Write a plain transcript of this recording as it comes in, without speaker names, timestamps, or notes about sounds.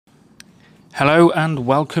Hello and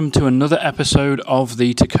welcome to another episode of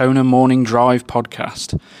the Tacona Morning Drive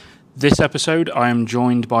podcast. This episode I am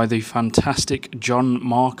joined by the fantastic John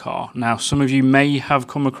Marcar. Now some of you may have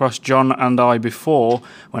come across John and I before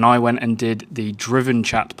when I went and did the Driven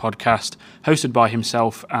Chat podcast hosted by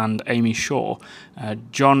himself and Amy Shaw.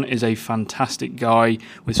 John is a fantastic guy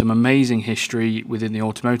with some amazing history within the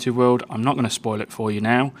automotive world. I'm not going to spoil it for you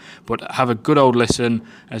now, but have a good old listen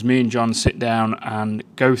as me and John sit down and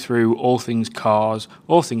go through all things cars,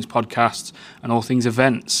 all things podcasts and all things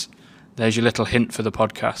events. There's your little hint for the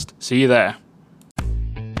podcast. See you there.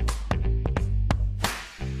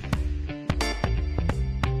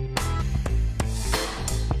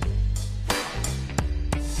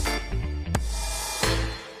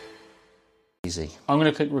 Easy. I'm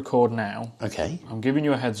going to click record now. Okay. I'm giving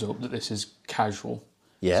you a heads up that this is casual.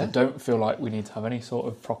 Yeah. So don't feel like we need to have any sort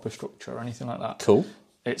of proper structure or anything like that. Cool.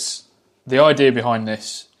 It's the idea behind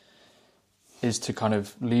this is to kind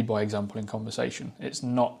of lead by example in conversation. It's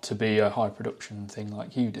not to be a high production thing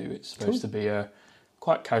like you do. It's supposed to be a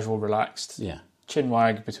quite casual, relaxed chin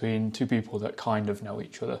wag between two people that kind of know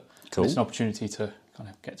each other. Cool. It's an opportunity to kind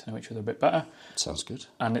of get to know each other a bit better. Sounds good.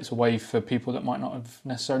 And it's a way for people that might not have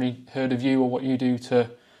necessarily heard of you or what you do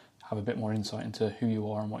to have a bit more insight into who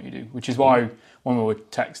you are and what you do. Which is why when we were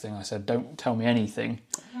texting, I said, don't tell me anything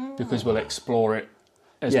because we'll explore it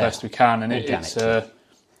as best we can. And it's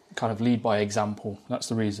kind of lead by example. That's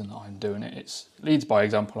the reason that I'm doing it. It's leads by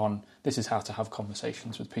example on this is how to have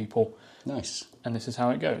conversations with people. Nice. And this is how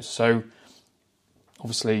it goes. So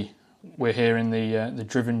obviously we're here in the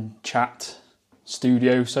Driven Chat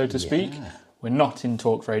studio, so to speak. We're not in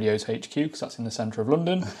Talk Radio's HQ because that's in the centre of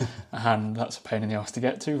London and that's a pain in the arse to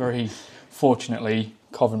get to. Very fortunately,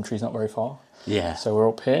 Coventry's not very far. Yeah. So we're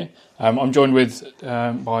up here. I'm joined with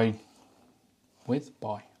by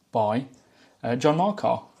John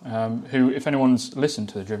Marcar, who, if anyone's listened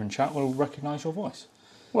to the Driven Chat, will recognise your voice.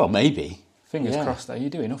 Well, maybe. Fingers crossed there,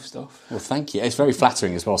 you do enough stuff. Well, thank you. It's very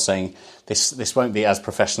flattering as well saying this won't be as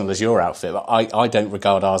professional as your outfit, but I don't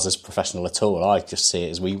regard ours as professional at all. I just see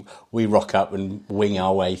it as we rock up and wing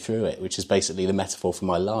our way through it, which is basically the metaphor for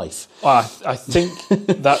my life. Well, I think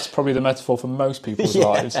that's probably the metaphor for most people's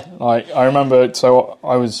lives. Like, I remember, so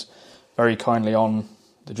I was very kindly on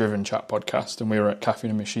the Driven Chat podcast and we were at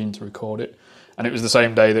Caffeine and Machine to record it. And it was the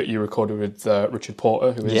same day that you recorded with Richard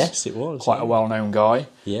Porter, who is quite a well-known guy.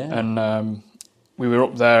 Yeah. And we were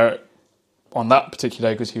up there on that particular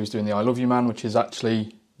day because he was doing the I Love You Man, which is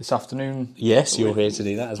actually this afternoon. Yes, you're here to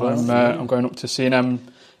do that as well. I'm going up to C&M.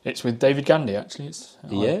 It's with David Gandy, actually. Nice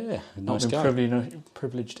not guy. Been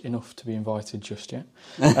privileged enough to be invited just yet.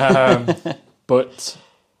 But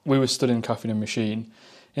we were stood in Caffeine and Machine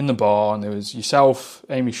in the bar, and there was yourself,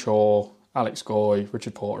 Amy Shaw, Alex Goy,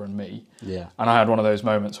 Richard Porter and me. Yeah. And I had one of those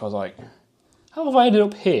moments where I was like, how have I ended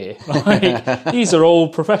up here? Like, these are all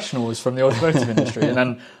professionals from the automotive industry. And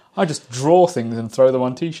then I just draw things and throw them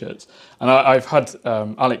on T-shirts. And I've had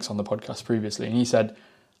Alex on the podcast previously, and he said,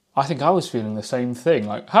 I think I was feeling the same thing.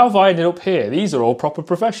 Like, how have I ended up here? These are all proper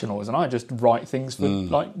professionals. And I just write things for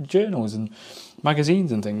like journals and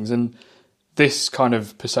magazines and things. And this kind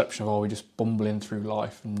of perception of, we're just bumbling through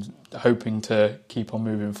life and hoping to keep on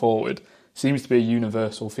moving forward seems to be a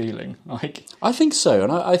universal feeling. Like, I think so,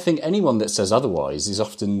 and I think anyone that says otherwise is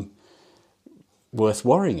often worth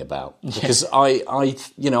worrying about because I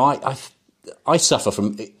suffer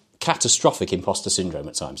from catastrophic imposter syndrome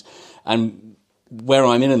at times, and where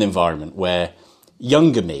I'm in an environment where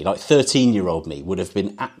younger me, like 13-year-old me, would have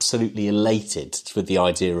been absolutely elated with the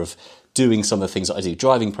idea of doing some of the things that I do,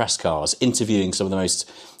 driving press cars, interviewing some of the most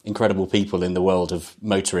incredible people in the world of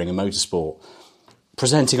motoring and motorsport,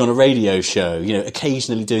 presenting on a radio show,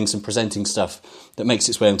 occasionally doing some presenting stuff that makes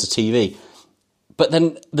its way onto TV. But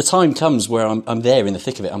then the time comes where I'm there in the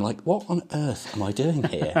thick of it. I'm like, what on earth am I doing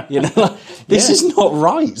here? This is not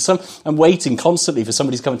right. So I'm waiting constantly for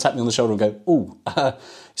somebody to come and tap me on the shoulder and go,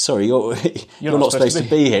 sorry, you're not supposed to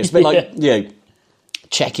be here. It's a bit like,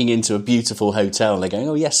 checking into a beautiful hotel and they're going,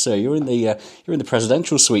 oh yes sir, you're in the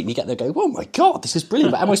presidential suite, and you get there going, oh my god, this is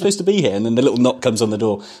brilliant, but am I supposed to be here? And then the little knock comes on the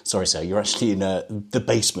door, sorry sir, you're actually in the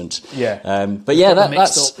basement. But yeah,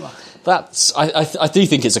 that's I do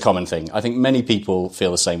think it's a common thing. I think many people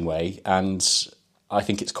feel the same way, and I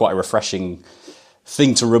think it's quite a refreshing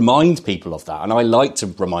thing to remind people of that, and I like to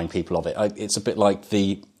remind people of it. It's a bit like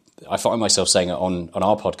I find myself saying it on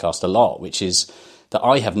our podcast a lot, which is that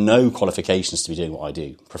I have no qualifications to be doing what I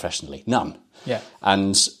do professionally. None. Yeah.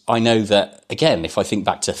 And I know that, again, if I think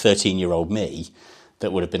back to 13-year-old me,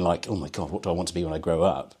 that would have been like, oh my God, what do I want to be when I grow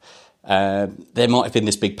up? There might have been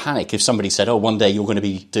this big panic if somebody said, oh, one day you're going to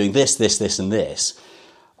be doing this, this, this, and this.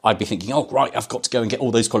 I'd be thinking, oh, right, I've got to go and get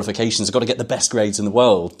all those qualifications. I've got to get the best grades in the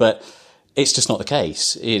world. But it's just not the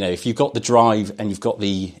case. If you've got the drive and you've got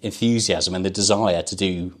the enthusiasm and the desire to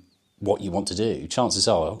do what you want to do, chances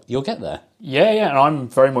are you'll get there. Yeah, and I'm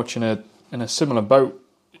very much in a similar boat.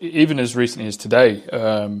 Even as recently as today,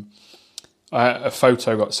 a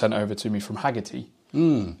photo got sent over to me from Haggerty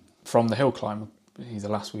from the hill climb, either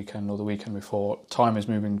last weekend or the weekend before. Time is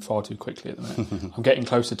moving far too quickly at the minute. I'm getting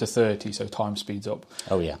closer to 30, so time speeds up.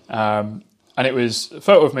 Oh, yeah. And it was a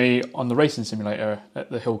photo of me on the racing simulator at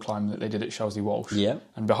the hill climb that they did at Shelsley Walsh. Yeah.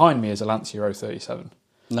 And behind me is a Lancia 037.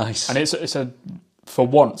 Nice. And it's for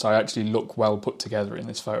once, I actually look well put together in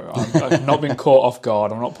this photo. I've not been caught off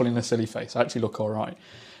guard. I'm not pulling a silly face. I actually look all right.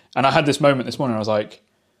 And I had this moment this morning. I was like,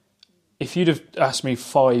 if you'd have asked me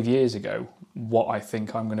 5 years ago what I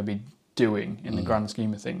think I'm going to be doing in the grand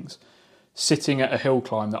scheme of things, sitting at a hill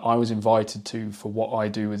climb that I was invited to for what I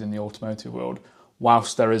do within the automotive world,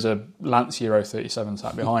 whilst there is a Lancia 037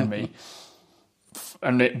 sat behind me,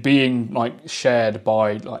 and it being like shared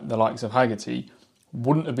by like the likes of Haggerty,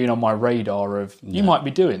 wouldn't have been on my radar of, you might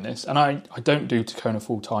be doing this. And I don't do Tacona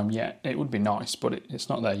full time yet. It would be nice, but it's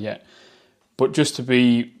not there yet. But just to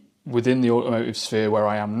be within the automotive sphere where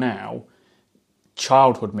I am now,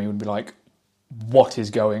 childhood me would be like, what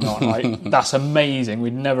is going on? Like, that's amazing.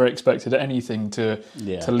 We'd never expected anything to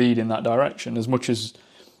lead in that direction. As much as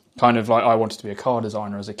kind of like I wanted to be a car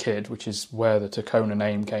designer as a kid, which is where the Tacona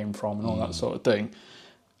name came from and all that sort of thing.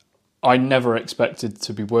 I never expected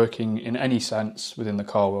to be working in any sense within the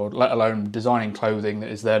car world, let alone designing clothing that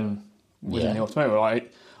is then within the automotive.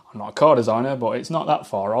 Like, I'm not a car designer, but it's not that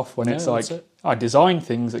far off when it's like I design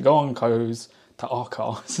things that go on clothes that are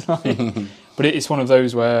cars. But it's one of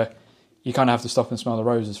those where you kind of have to stop and smell the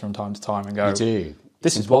roses from time to time and go, you do.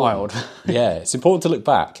 This is wild. Yeah, it's important to look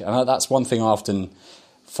back. And that's one thing I often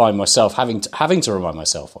find myself having to remind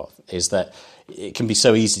myself of, is that it can be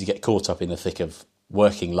so easy to get caught up in the thick of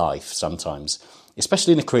working life sometimes,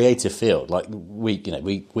 especially in a creative field. Like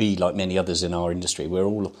we like many others in our industry, we're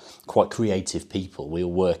all quite creative people. We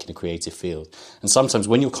all work in a creative field. And sometimes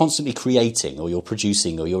when you're constantly creating, or you're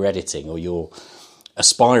producing, or you're editing, or you're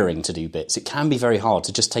aspiring to do bits, it can be very hard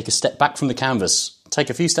to just take a step back from the canvas, take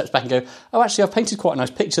a few steps back and go, oh, actually, I've painted quite a nice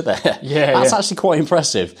picture there. That's actually quite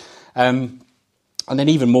impressive. And then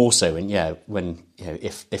even more so, when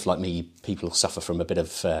if like me, people suffer from a bit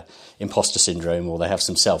of imposter syndrome, or they have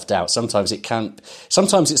some self-doubt. Sometimes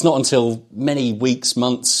it's not until many weeks,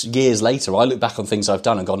 months, years later I look back on things I've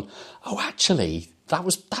done and gone, oh, actually, that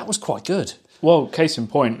was quite good. Well, case in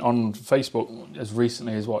point, on Facebook, as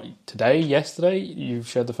recently as yesterday, you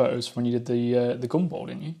shared the photos when you did the gumball,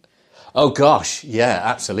 didn't you? Oh gosh, yeah,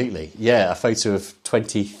 absolutely. Yeah, a photo of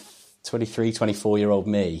 23, 24-year-old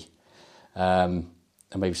me. And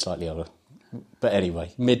maybe slightly older, but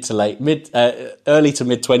anyway, early to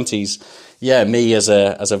mid 20s. Yeah, me as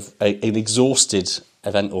an exhausted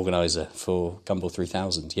event organizer for Gumball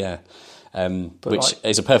 3000. Yeah, which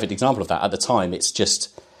is a perfect example of that. At the time,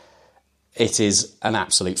 it is an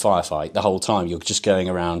absolute firefight the whole time. You're just going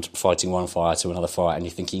around fighting one fire to another fire, and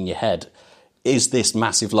you're thinking in your head, is this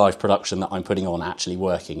massive live production that I'm putting on actually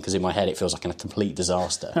working? Because in my head, it feels like a complete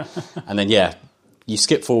disaster. And then, you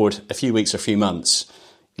skip forward a few weeks or a few months,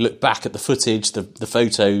 you look back at the footage, the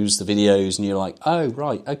photos, the videos, and you're like, oh,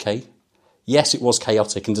 right, okay. Yes, it was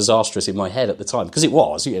chaotic and disastrous in my head at the time, because it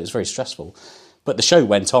was very stressful. But the show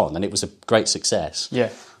went on, and it was a great success.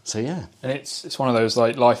 Yeah. So, yeah. And it's one of those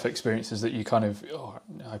like life experiences that you kind of,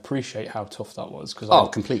 I appreciate how tough that was. Because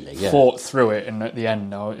completely, fought through it, and at the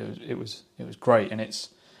end, it was great. And it's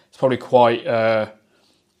probably quite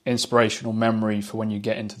inspirational memory for when you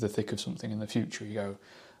get into the thick of something in the future. You go,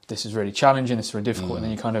 this is really challenging, this is really difficult, and then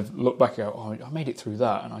you kind of look back and go, oh, I made it through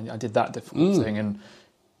that, and I did that difficult thing, and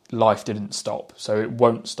life didn't stop, so it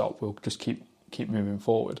won't stop. We'll just keep moving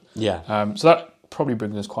forward. Yeah. So that probably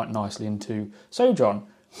brings us quite nicely into, so John,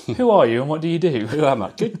 who are you and what do you do? Who am I?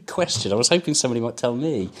 Good question. I was hoping somebody might tell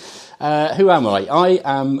me. Who am I? I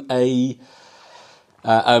am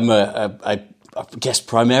I guess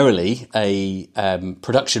primarily a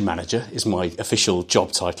production manager is my official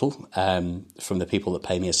job title from the people that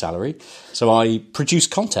pay me a salary. So I produce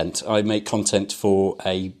content. I make content for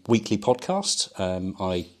a weekly podcast.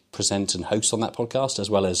 I present and host on that podcast, as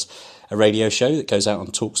well as a radio show that goes out on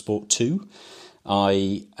TalkSport 2.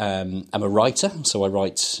 I am a writer, so I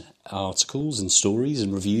write articles and stories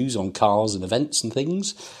and reviews on cars and events and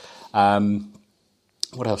things.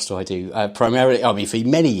 What else do I do? Primarily, for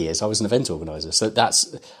many years I was an event organizer, so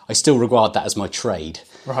I still regard that as my trade.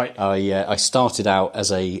 Right. I started out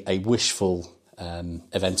as a wishful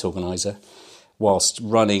event organizer, whilst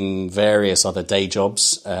running various other day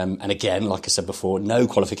jobs. And again, like I said before, no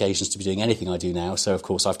qualifications to be doing anything I do now. So, of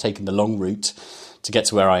course, I've taken the long route to get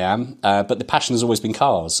to where I am. But the passion has always been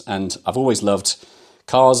cars. And I've always loved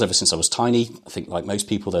cars ever since I was tiny. I think, like most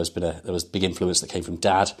people, there was big influence that came from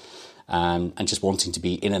Dad, and just wanting to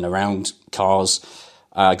be in and around cars.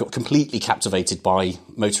 I got completely captivated by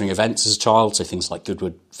motoring events as a child, so things like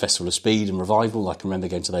Goodwood Festival of Speed and Revival. I can remember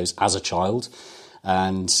going to those as a child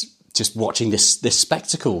and just watching this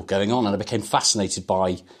spectacle going on, and I became fascinated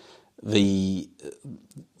by the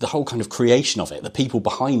whole kind of creation of it, the people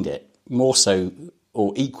behind it, more so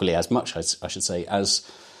or equally as much, I should say, as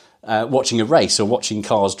watching a race or watching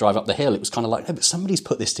cars drive up the hill. It was kind of like, no, but somebody's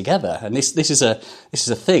put this together, and this is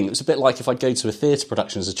a thing. It was a bit like if I'd go to a theatre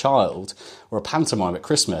production as a child or a pantomime at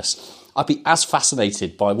Christmas. I'd be as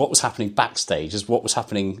fascinated by what was happening backstage as what was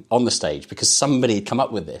happening on the stage, because somebody had come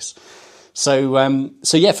up with this. So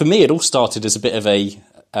yeah, for me, it all started as a bit of a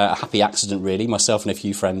happy accident, really. Myself and a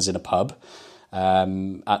few friends in a pub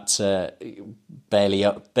at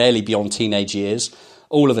barely beyond teenage years.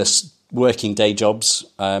 All of us working day jobs,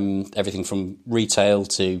 everything from retail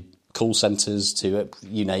to call centres to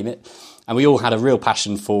you name it. And we all had a real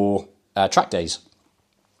passion for track days.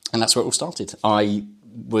 And that's where it all started. I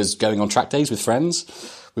was going on track days with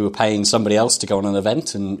friends. We were paying somebody else to go on an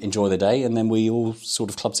event and enjoy the day. And then we all sort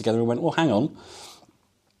of clubbed together and went, well, hang on.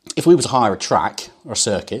 If we were to hire a track or a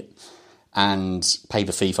circuit and pay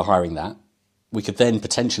the fee for hiring that, we could then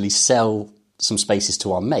potentially sell some spaces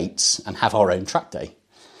to our mates and have our own track day.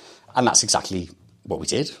 And that's exactly what we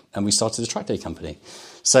did. And we started a track day company.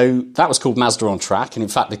 So that was called Mazda on Track. And in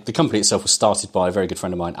fact, the company itself was started by a very good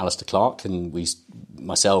friend of mine, Alistair Clark. And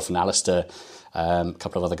myself and Alistair, a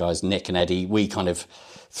couple of other guys, Nick and Eddie, we kind of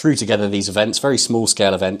threw together these events, very small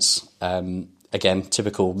scale events. Again,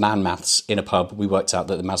 typical man maths in a pub. We worked out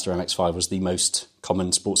that the Mazda MX-5 was the most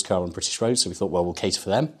common sports car on British roads. So we thought, well, we'll cater for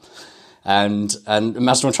them. And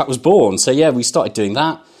Mazda on Track was born. So yeah, we started doing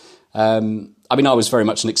that. I mean, I was very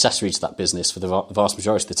much an accessory to that business for the vast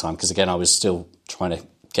majority of the time, because again, I was still trying to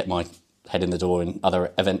get my head in the door in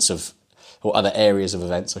other events or other areas of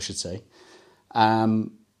events, I should say.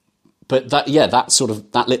 But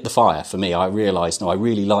that lit the fire for me. I realised, no, I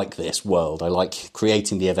really like this world. I like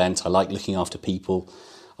creating the event. I like looking after people.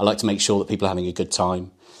 I like to make sure that people are having a good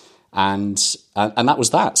time. And that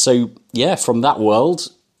was that. So yeah, from that world,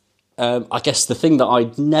 I guess the thing that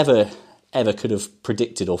I'd never ever could have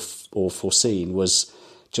predicted or foreseen was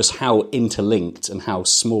just how interlinked and how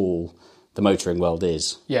small the motoring world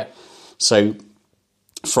is. Yeah. So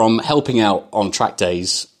from helping out on track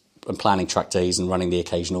days and planning track days and running the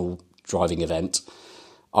occasional driving event,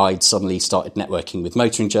 I'd suddenly started networking with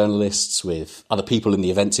motoring journalists, with other people in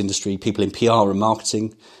the events industry, people in PR and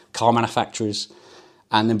marketing, car manufacturers.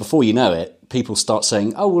 And then before you know it, people start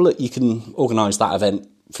saying, oh, well, look, you can organise that event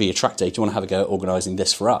for your track day. Do you want to have a go at organising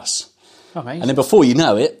this for us? Amazing. And then before you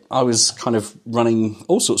know it, I was kind of running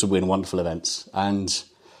all sorts of weird and wonderful events. And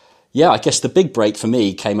yeah, I guess the big break for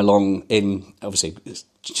me came along in, obviously,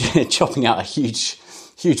 chopping out a huge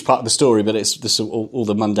part of the story, but it's this all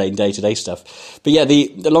the mundane day-to-day stuff. But yeah,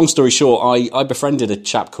 the long story short, I befriended a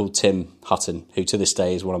chap called Tim Hutton, who to this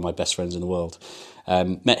day is one of my best friends in the world.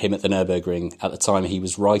 Met him at the Nürburgring. At the time, he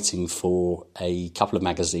was writing for a couple of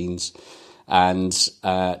magazines. And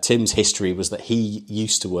Tim's history was that he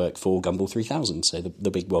used to work for Gumball 3000, so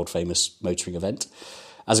the big world-famous motoring event,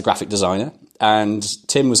 as a graphic designer. And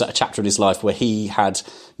Tim was at a chapter in his life where he had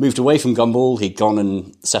moved away from Gumball. He'd gone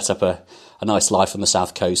and set up a nice life on the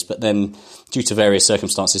south coast, but then, due to various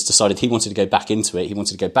circumstances, decided he wanted to go back into it. He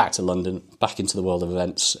wanted to go back to London, back into the world of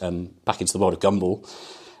events, back into the world of Gumball.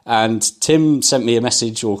 And Tim sent me a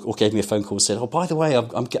message or gave me a phone call and said, oh, by the way,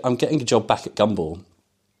 I'm getting a job back at Gumball,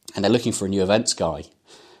 and they're looking for a new events guy.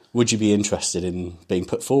 Would you be interested in being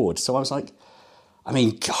put forward? So I was like, I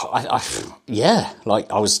mean, God, yeah,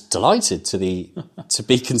 like I was delighted to be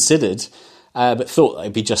considered, but thought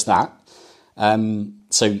it'd be just that.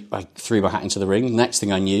 So I threw my hat into the ring. Next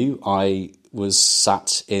thing I knew, I was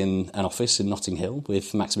sat in an office in Notting Hill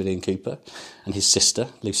with Maximilian Cooper and his sister,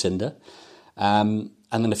 Lucinda. And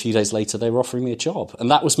then a few days later, they were offering me a job.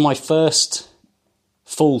 And that was my first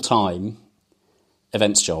full-time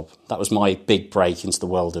events job. That was my big break into the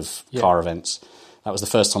world of car events. That was the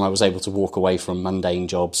first time I was able to walk away from mundane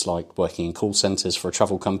jobs like working in call centres for a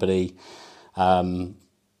travel company. Stuff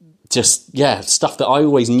that I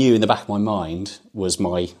always knew in the back of my mind was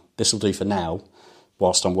this will do for now,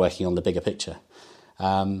 whilst I'm working on the bigger picture.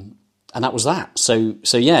 And that was that. So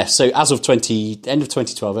as of end of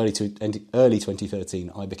 2012, early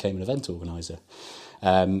 2013, I became an event organiser.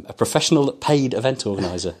 a professional paid event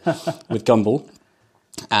organiser with Gumball.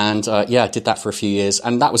 And I did that for a few years,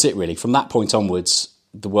 and that was it really. From that point onwards,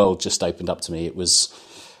 the world just opened up to me. It was,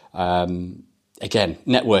 again,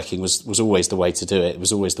 networking was always the way to do it. It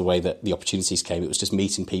was always the way that the opportunities came. It was just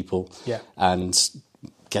meeting people and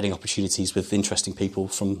getting opportunities with interesting people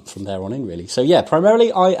from there on in, really. So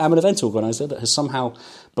primarily I am an event organiser that has somehow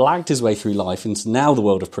blagged his way through life into now the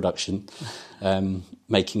world of production,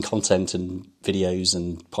 making content and videos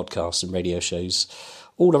and podcasts and radio shows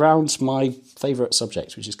all around my favourite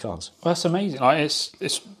subject, which is cars. Well, that's amazing. Like,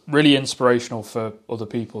 it's really inspirational for other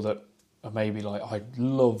people that are maybe like, I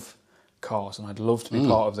love cars and I'd love to be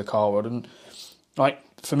part of the car world. And like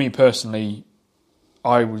for me personally,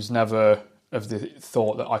 I was never of the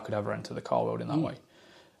thought that I could ever enter the car world in that way.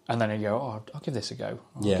 And then you go, I'll give this a go.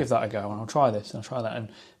 I'll give that a go, and I'll try this and I'll try that. And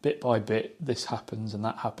bit by bit, this happens and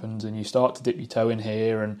that happens, and you start to dip your toe in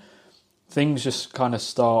here, and things just kind of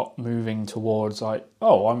start moving towards like,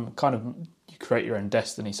 you create your own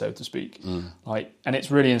destiny, so to speak. Like, and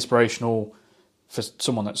it's really inspirational for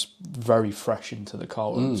someone that's very fresh into the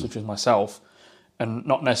car world, such as myself, and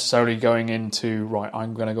not necessarily going into, right,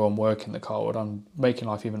 I'm going to go and work in the car world. I'm making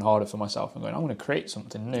life even harder for myself and going, I'm going to create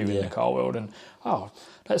something new in the car world. And,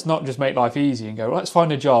 let's not just make life easy and go, let's find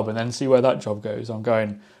a job and then see where that job goes. I'm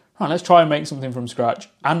going, right, let's try and make something from scratch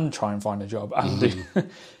and try and find a job and do.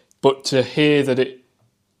 But to hear that it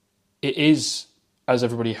is as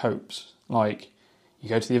everybody hopes, like you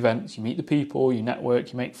go to the events, you meet the people, you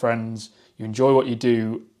network, you make friends, you enjoy what you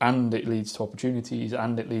do, and it leads to opportunities,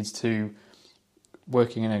 and it leads to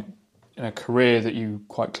working in a career that you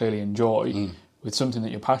quite clearly enjoy with something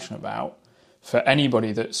that you're passionate about. For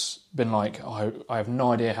anybody that's been like, I have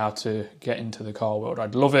no idea how to get into the car world,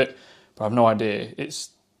 I'd love it, but I have no idea.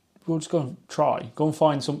 We'll just go and try. Go and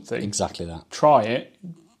find something. Exactly that. Try it.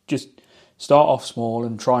 Just start off small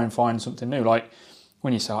and try and find something new. Like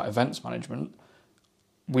when you start events management,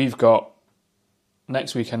 we've got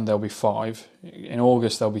next weekend there'll be 5. In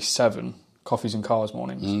August there'll be 7 coffees and cars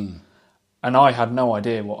mornings. And I had no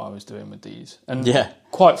idea what I was doing with these. And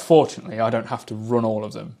quite fortunately, I don't have to run all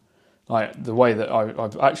of them. Like the way that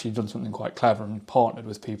I've actually done something quite clever and partnered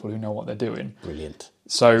with people who know what they're doing. Brilliant.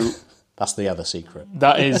 So that's the other secret.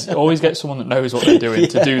 That is, always get someone that knows what they're doing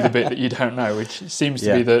to do the bit that you don't know, which seems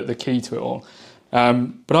to be the key to it all.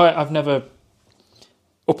 But I've never,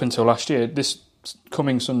 up until last year, this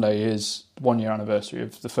coming Sunday is 1 year anniversary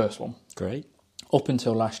of the first one. Great. Up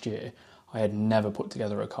until last year, I had never put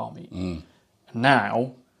together a car meet. And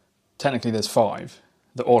now, technically there's 5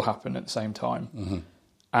 that all happen at the same time.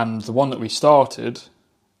 And the one that we started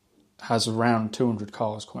has around 200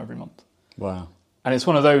 cars come every month. Wow. And it's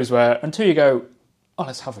one of those where, until you go,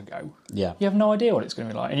 let's have a go, you have no idea what it's going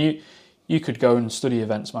to be like. And you could go and study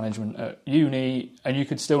events management at uni, and you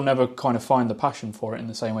could still never kind of find the passion for it in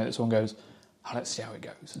the same way that someone goes, let's see how it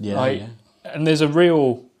goes. And there's a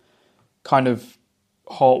real kind of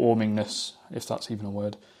heartwarmingness, if that's even a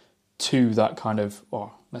word, to that kind of,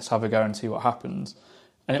 let's have a go and see what happens.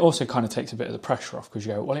 And it also kind of takes a bit of the pressure off, because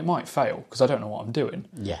you go, it might fail because I don't know what I'm doing.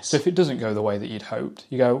 Yes. So if it doesn't go the way that you'd hoped,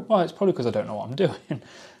 you go, it's probably because I don't know what I'm doing.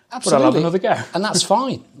 Absolutely. But I'll have another go. And that's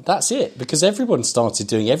fine. That's it. Because everyone started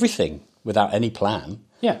doing everything without any plan.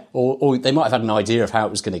 Yeah. Or they might have had an idea of how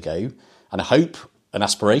it was going to go, and a hope, an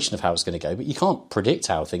aspiration of how it's going to go, but you can't predict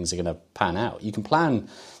how things are going to pan out. You can plan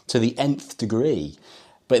to the nth degree,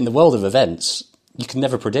 but in the world of events, you can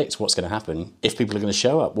never predict what's going to happen, if people are going to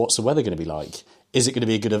show up, what's the weather going to be like, is it going to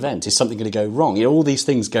be a good event, is something going to go wrong? All these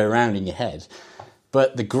things go around in your head.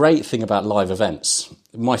 But the great thing about live events,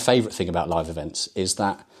 my favourite thing about live events, is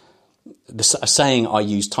that a saying I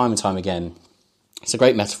use time and time again, it's a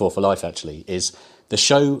great metaphor for life actually, is the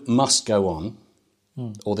show must go on,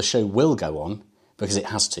 or the show will go on, because it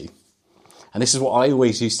has to. And this is what I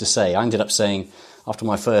always used to say. I ended up saying, after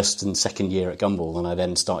my first and second year at Gumball, and I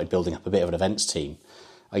then started building up a bit of an events team,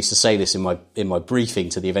 I used to say this in my briefing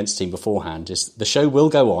to the events team beforehand, is the show will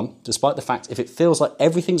go on, despite the fact if it feels like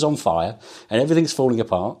everything's on fire and everything's falling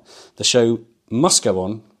apart, the show must go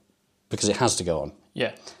on because it has to go on.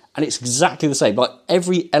 Yeah. And it's exactly the same. Like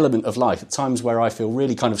every element of life, at times where I feel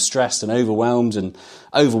really kind of stressed and overwhelmed and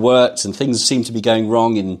overworked and things seem to be going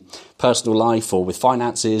wrong in personal life or with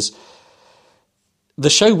finances, the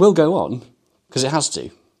show will go on because it has to.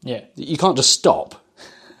 Yeah. You can't just stop.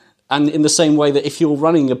 And in the same way that if you're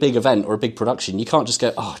running a big event or a big production, you can't just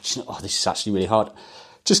go, this is actually really hard.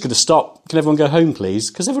 Just going to stop. Can everyone go home, please?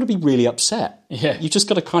 Because everyone would be really upset. Yeah. You've just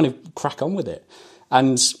got to kind of crack on with it.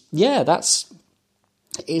 And yeah,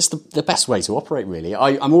 it's the best way to operate, really.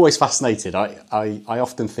 I'm always fascinated. I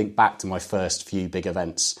often think back to my first few big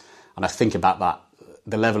events, and I think about that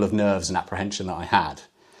the level of nerves and apprehension that I had,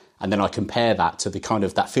 and then I compare that to the kind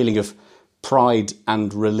of that feeling of pride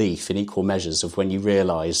and relief in equal measures of when you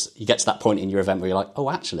realise, you get to that point in your event where you're like, oh,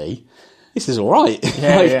 actually, this is all right.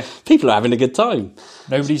 Yeah, People are having a good time.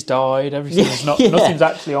 Nobody's died. Everything's nothing's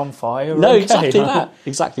actually on fire. No, okay,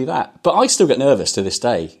 exactly that. But I still get nervous to this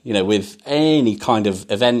day. With any kind of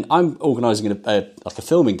event, I'm organising a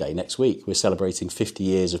filming day next week. We're celebrating 50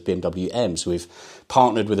 years of BMW M. So we've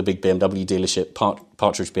partnered with a big BMW dealership,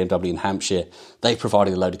 Partridge BMW in Hampshire. They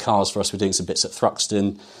provided a load of cars for us. We're doing some bits at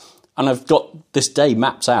Thruxton. And I've got this day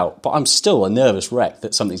mapped out, but I'm still a nervous wreck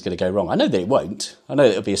that something's going to go wrong. I know that it won't. I know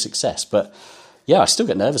that it'll be a success, but yeah, I still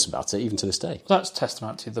get nervous about it, even to this day. That's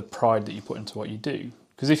testament to the pride that you put into what you do.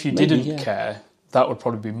 Because if you didn't care, that would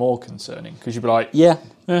probably be more concerning. Because you'd be like,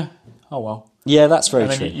 oh well. Yeah, that's very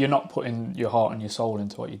true. And then you're not putting your heart and your soul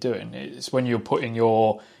into what you're doing. It's when you're putting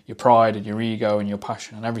your pride and your ego and your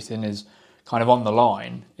passion and everything is kind of on the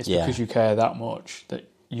line. It's because you care that much that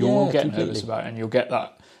you'll get nervous about it, and you'll get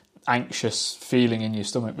that anxious feeling in your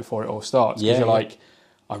stomach before it all starts, because you're like,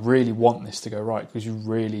 I really want this to go right, because you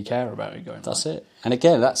really care about it going That's right. it. And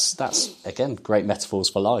again, that's great metaphors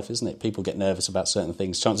for life, isn't it? People get nervous about certain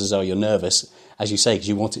things. Chances are you're nervous, as you say, because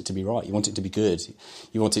you want it to be right. You want it to be good.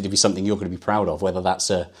 You want it to be something you're going to be proud of, whether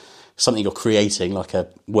that's something you're creating, like a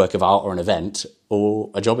work of art or an event,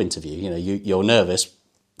 or a job interview. You're nervous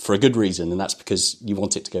for a good reason, and that's because you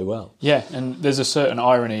want it to go well. Yeah, and there's a certain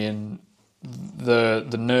irony in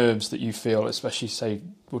the nerves that you feel, especially, say,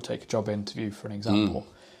 we'll take a job interview for an example.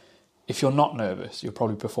 If you're not nervous, you'll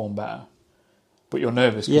probably perform better. But you're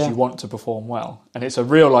nervous because you want to perform well. And it's a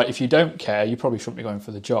real, if you don't care, you probably shouldn't be going for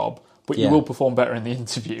the job, but you will perform better in the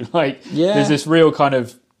interview. There's this real kind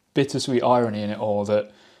of bittersweet irony in it all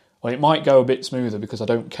that, well, it might go a bit smoother because I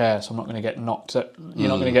don't care, so I'm not going to get knocked at, you're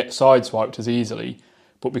not going to get sideswiped as easily.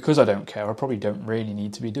 But because I don't care, I probably don't really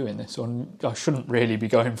need to be doing this, or I shouldn't really be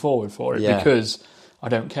going forward for it because I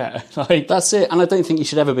don't care. That's it. And I don't think you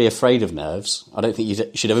should ever be afraid of nerves. I don't think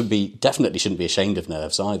you should ever definitely shouldn't be ashamed of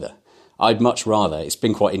nerves either. I'd much rather, it's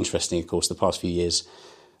been quite interesting, of course, the past few years.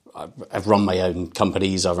 I've run my own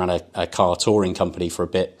companies. I ran a car touring company for a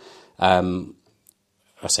bit.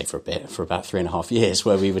 I say for a bit, for about 3.5 years,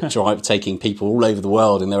 where we were taking people all over the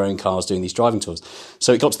world in their own cars doing these driving tours.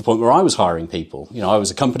 So it got to the point where I was hiring people. I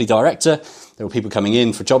was a company director. There were people coming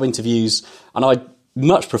in for job interviews, and I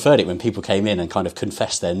much preferred it when people came in and kind of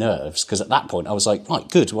confessed their nerves, because at that point I was like, right,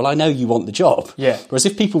 good, well, I know you want the job. Yeah. Whereas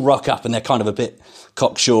if people rock up and they're kind of a bit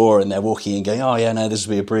cocksure and they're walking in going, oh yeah, no, this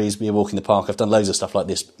will be a breeze, be a walk in the park, I've done loads of stuff like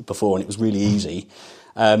this before and it was really easy,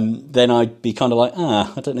 then I'd be kind of like,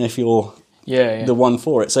 I don't know if you're the one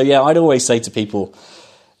for it. So yeah, I'd always say to people,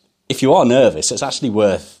 if you are nervous, it's actually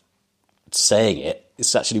worth saying it.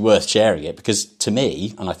 It's actually worth sharing it, because to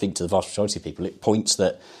me, and I think to the vast majority of people,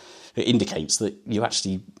 it indicates that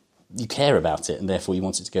you care about it and therefore you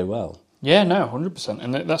want it to go well. Yeah, no, 100%.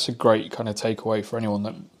 And that's a great kind of takeaway for anyone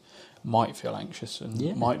that might feel anxious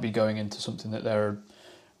and might be going into something that they're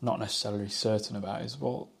not necessarily certain about, is,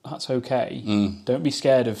 well, that's okay. Don't be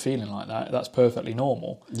scared of feeling like that. That's perfectly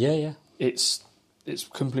normal. Yeah. It's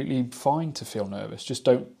completely fine to feel nervous. Just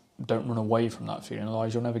don't run away from that feeling,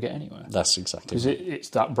 otherwise you'll never get anywhere. That's exactly because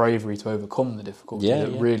it's that bravery to overcome the difficulty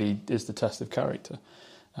that really is the test of character.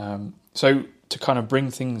 So to kind of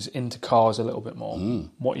bring things into cars a little bit more,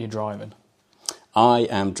 what are you driving? I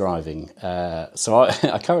am driving. So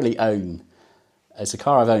I currently own, it's a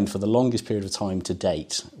car I've owned for the longest period of time to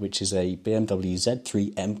date, which is a BMW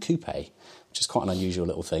Z3 M Coupe, which is quite an unusual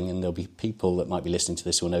little thing, and there'll be people that might be listening to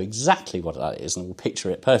this who will know exactly what that is and will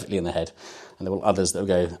picture it perfectly in their head, and there will others that will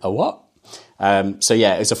go, a what? So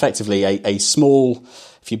yeah, it's effectively a small,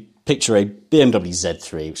 if you picture a BMW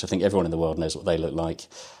Z3, which I think everyone in the world knows what they look like,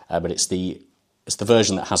 but it's the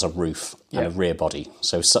version that has a roof and a rear body.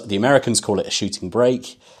 So the Americans call it a shooting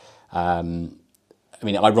brake.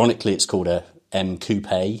 Ironically, it's called a M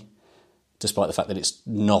Coupe, despite the fact that it's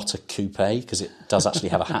not a coupe, because it does actually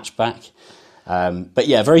have a hatchback. But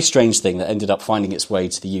yeah, a very strange thing that ended up finding its way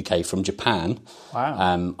to the UK from Japan.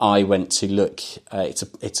 Wow. I went to look,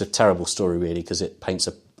 it's a terrible story really, because it paints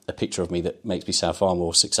a picture of me that makes me sound far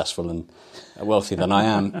more successful and wealthy than I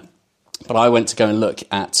am. But I went to go and look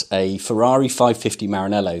at a Ferrari 550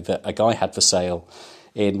 Maranello that a guy had for sale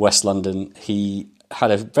in West London. He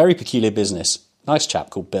had a very peculiar business, nice chap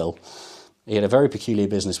called Bill. He had a very peculiar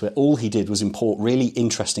business where all he did was import really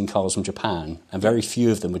interesting cars from Japan, and very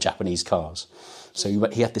few of them were Japanese cars. So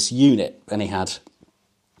he had this unit, and he had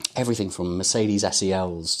everything from Mercedes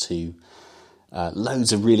SELs to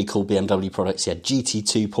loads of really cool BMW products. He had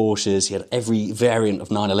GT2 Porsches, he had every variant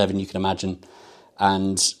of 911 you can imagine,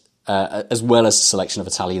 and as well as a selection of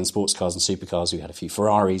Italian sports cars and supercars. We had a few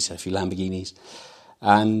Ferraris, had a few Lamborghinis.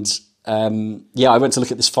 And I went to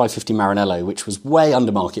look at this 550 Maranello, which was way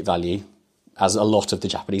under market value, as a lot of the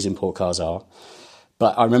Japanese import cars are.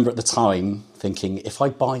 But I remember at the time thinking, if I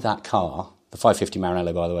buy that car, the 550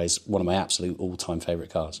 Maranello, by the way, is one of my absolute all-time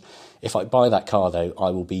favourite cars. If I buy that car, though, I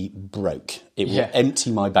will be broke. It will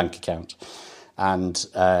empty my bank account. And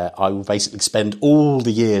I will basically spend all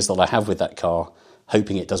the years that I have with that car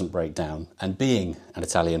hoping it doesn't break down. And being an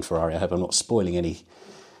Italian Ferrari, I hope I'm not spoiling any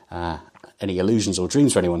illusions or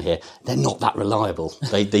dreams for anyone here, they're not that reliable.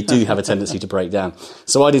 They do have a tendency to break down.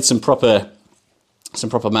 So I did some proper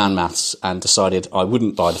man maths and decided I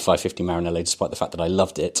wouldn't buy the 550 Maranello despite the fact that I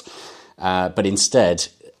loved it. But instead,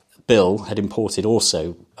 Bill had imported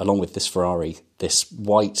also, along with this Ferrari, this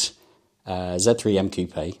white Z3 M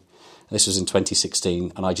Coupe. This was in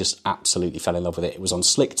 2016, and I just absolutely fell in love with it. It was on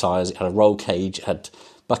slick tyres, it had a roll cage, it had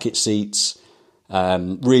bucket seats,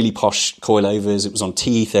 really posh coilovers. It was on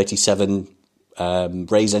TE37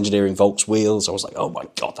 Raise Engineering Volks wheels. I was like, oh my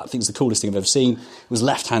God, that thing's the coolest thing I've ever seen. It was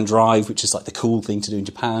left-hand drive, which is like the cool thing to do in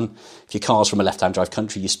Japan. If your car's from a left-hand drive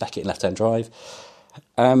country, you spec it in left-hand drive.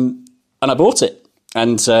 And I bought it.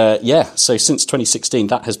 And so since 2016,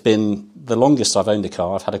 that has been the longest I've owned a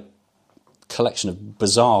car. I've had a collection of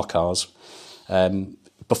bizarre cars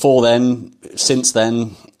before then, since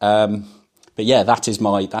then. But yeah, that is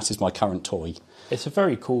my current toy. It's a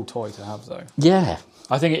very cool toy to have, though. Yeah.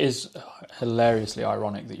 I think it is hilariously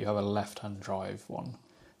ironic that you have a left-hand drive one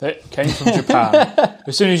that came from Japan.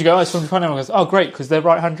 As soon as you go, it's from Japan, everyone goes, oh, great, because they're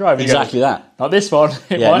right-hand drive. Exactly that. Not this one.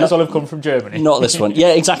 It might as well have come from Germany. Not this one. Yeah,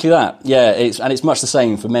 exactly that. Yeah, it's much the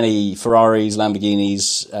same for many Ferraris,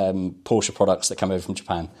 Lamborghinis, Porsche products that come over from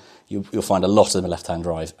Japan. You'll find a lot of them are left-hand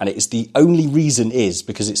drive. And it's the only reason is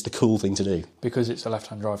because it's the cool thing to do. Because it's a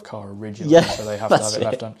left-hand drive car originally, so they have to have it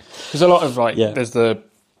left-hand. Because a lot of, there's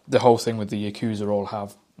the whole thing with the Yakuza all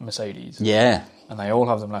have Mercedes. Yeah. And they all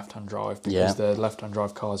have them left-hand drive because they're left-hand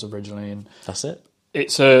drive cars originally. And that's it.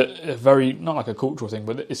 It's a very, not like a cultural thing,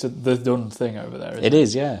 but it's the done thing over there. It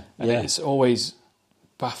is, yeah. And it's always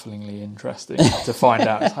bafflingly interesting to find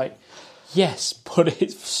out. It's like, yes, but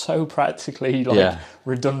it's so practically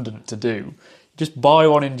redundant to do. Just buy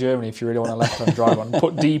one in Germany if you really want a left-hand drive one.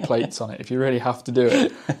 Put D plates on it if you really have to do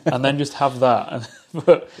it, and then just have that.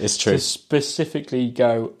 But it's true. To specifically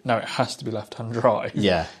go, no, it has to be left-hand drive.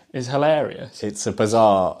 Yeah, is hilarious. It is a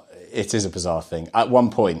bizarre thing. At one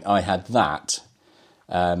point, I had that.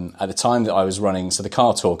 At the time that I was running, so the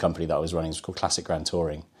car tour company that I was running was called Classic Grand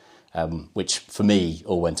Touring, which for me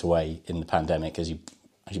all went away in the pandemic, as you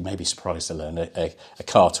may be surprised to learn, a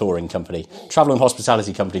car touring company, travel and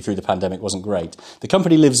hospitality company through the pandemic wasn't great. The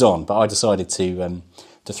company lives on, but I decided to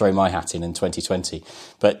throw my hat in 2020.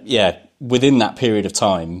 But yeah, within that period of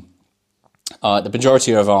time, the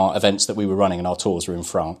majority of our events that we were running and our tours were in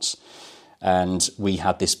France. And we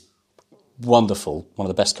had this wonderful, one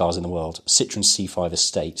of the best cars in the world, Citroen C5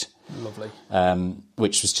 Estate. Lovely.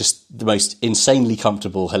 Which was just the most insanely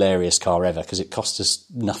comfortable, hilarious car ever because it cost us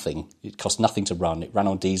nothing. It cost nothing to run. It ran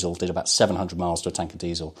on diesel, did about 700 miles to a tank of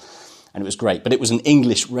diesel, and it was great. But it was an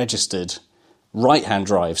English-registered right-hand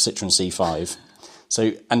drive Citroen C5.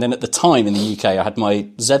 So, and then at the time in the UK, I had my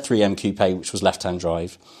Z3 M Coupe, which was left-hand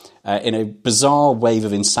drive. In a bizarre wave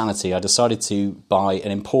of insanity, I decided to buy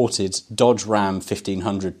an imported Dodge Ram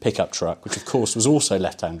 1500 pickup truck, which of course was also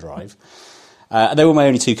left-hand drive. They were my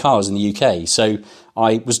only two cars in the UK. So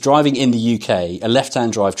I was driving in the UK a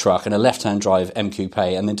left-hand drive truck and a left-hand drive M Coupe,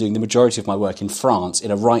 and then doing the majority of my work in France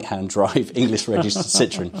in a right-hand drive English-registered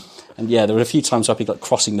Citroen. And yeah, there were a few times where people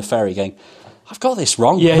crossing the ferry going, I've got this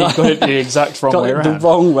wrong. Yeah, you got it the exact wrong way around. The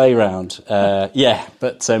wrong way round.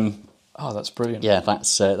 But... oh, that's brilliant. Yeah,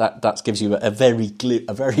 that gives you a very,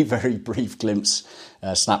 very brief glimpse,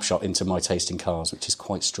 snapshot into my taste in cars, which is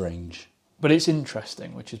quite strange. But it's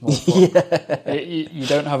interesting, which is more fun. You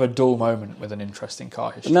don't have a dull moment with an interesting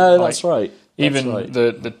car history. No, that's right.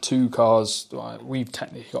 The two cars, we've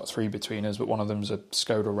technically got three between us, but one of them's a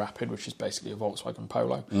Skoda Rapid, which is basically a Volkswagen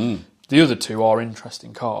Polo. The other two are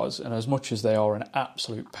interesting cars, and as much as they are an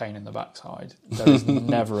absolute pain in the backside, there is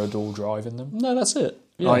never a dull drive in them. No, that's it.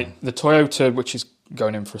 Yeah. Like the Toyota, which is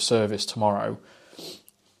going in for a service tomorrow,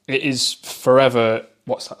 it is forever,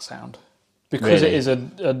 what's that sound? Because Really? it is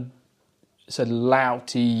it's a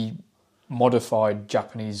louty, modified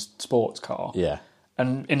Japanese sports car. Yeah.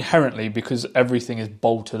 And inherently, because everything is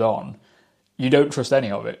bolted on, you don't trust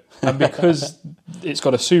any of it. And because it's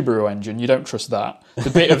got a Subaru engine, you don't trust that. The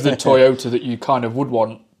bit of the Toyota that you kind of would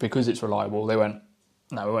want because it's reliable, they went,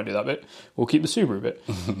 no, we won't do that bit. We'll keep the Subaru bit.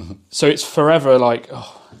 So it's forever like,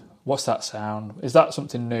 oh, What's that sound? Is that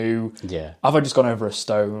something new? Yeah. Have I just gone over a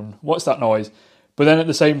stone? What's that noise? But then at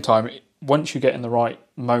the same time, once you get in the right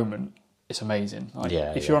moment, it's amazing. Like,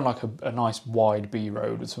 if you're on like a nice wide B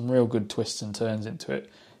road with some real good twists and turns into it,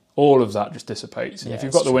 all of that just dissipates. And if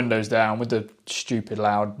you've got the windows down with the stupid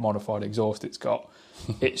loud modified exhaust it's got,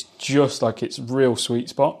 it's just like it's real sweet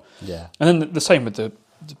spot. Yeah. And then the same with the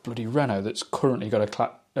bloody Renault that's currently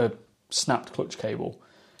got a snapped clutch cable.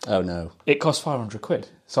 Oh no! It costs £500.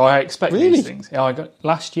 So I expect Really? these things. Yeah, I got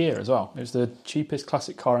last year as well. It was the cheapest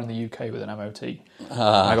classic car in the UK with an MOT.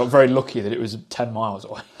 I got very lucky that it was 10 miles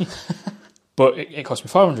away. But it cost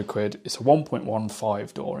me £500. It's a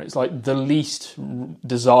 1.15 door. It's like the least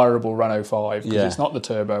desirable Renault 5 because it's not the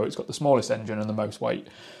turbo. It's got the smallest engine and the most weight.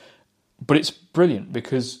 But it's brilliant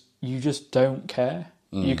because you just don't care.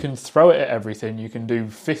 You can throw it at everything. You can do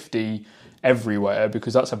 50 everywhere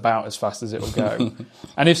because that's about as fast as it'll go.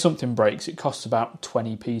 And if something breaks, it costs about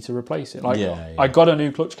 20p to replace it. Like I got a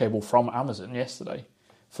new clutch cable from Amazon yesterday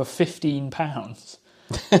for £15.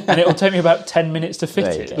 And it'll take me about 10 minutes to fit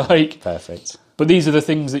it. Like, perfect. But these are the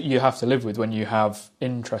things that you have to live with when you have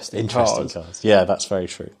interesting cars. Yeah, that's very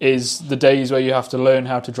true. Is the days where you have to learn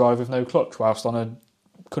how to drive with no clutch whilst on a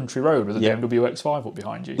country road with a BMW X5 up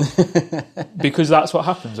behind you. Because that's what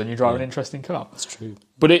happens when you drive an interesting car. That's true.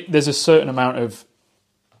 But there's a certain amount of,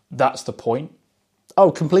 that's the point. Oh,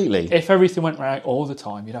 completely. If everything went right all the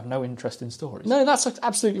time, you'd have no interest in stories. No, that's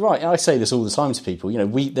absolutely right. I say this all the time to people.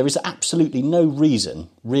 There is absolutely no reason,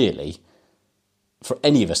 really, for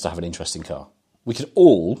any of us to have an interesting car. We could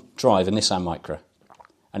all drive a Nissan Micra,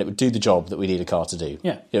 and it would do the job that we need a car to do.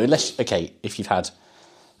 Yeah. Unless, if you've had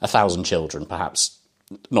 1,000 children, perhaps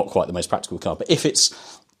not quite the most practical car. But if it's,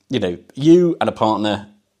 you and a partner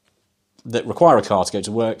that require a car to go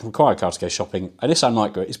to work, require a car to go shopping, a Nissan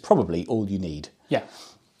Micra is probably all you need. Yeah.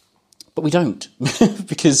 But we don't,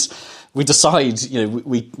 because we decide,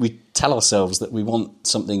 we tell ourselves that we want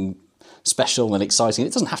something special and exciting.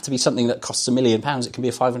 It doesn't have to be something that costs £1 million. It can be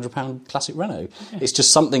a £500 classic Renault. Yeah. It's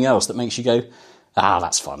just something else that makes you go,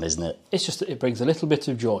 that's fun, isn't it? It's just that it brings a little bit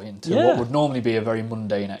of joy into what would normally be a very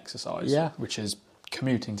mundane exercise, which is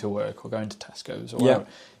commuting to work or going to Tesco's or whatever.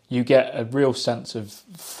 You get a real sense of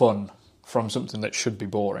fun from something that should be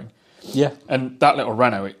boring. Yeah. And that little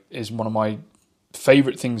Renault is one of my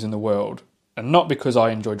favourite things in the world. And not because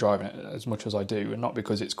I enjoy driving it as much as I do, and not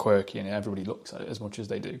because it's quirky and everybody looks at it as much as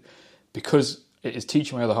they do, because it is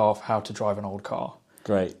teaching my other half how to drive an old car.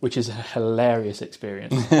 Great. Which is a hilarious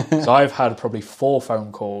experience. So I've had probably 4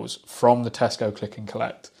 phone calls from the Tesco Click and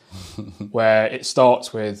Collect where it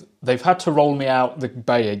starts with, they've had to roll me out the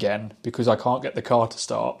bay again because I can't get the car to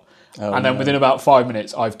start. And then within about 5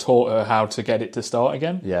 minutes, I've taught her how to get it to start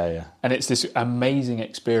again. Yeah. And it's this amazing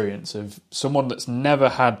experience of someone that's never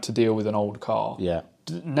had to deal with an old car,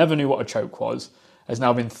 never knew what a choke was, has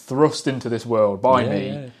now been thrust into this world by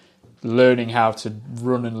me, learning how to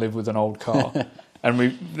run and live with an old car.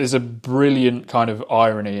 And there's a brilliant kind of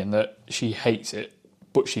irony in that she hates it,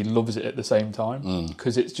 but she loves it at the same time,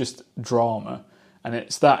 because it's just drama. And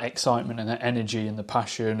it's that excitement and that energy and the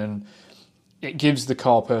passion, and it gives the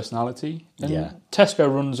car personality. And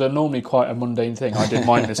Tesco runs are normally quite a mundane thing. I did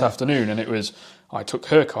mine this afternoon, and it was, I took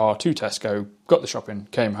her car to Tesco, got the shopping,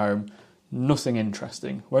 came home, nothing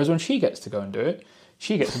interesting. Whereas when she gets to go and do it,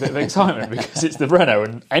 she gets a bit of excitement because it's the Renault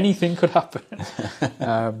and anything could happen.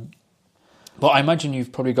 But I imagine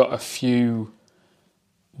you've probably got a few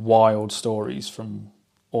wild stories from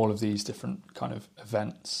all of these different kind of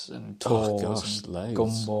events and tours and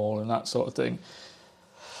gumball and that sort of thing.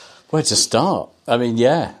 Where to start? I mean,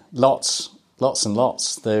 lots and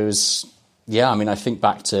lots. I think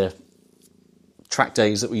back to track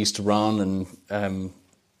days that we used to run, and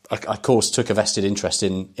I, of course, took a vested interest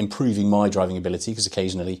in improving my driving ability, because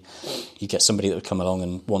occasionally you get somebody that would come along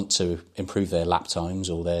and want to improve their lap times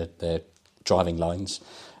or their driving lines.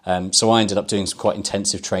 So I ended up doing some quite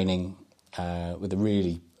intensive training with a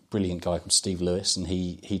really brilliant guy called Steve Lewis, and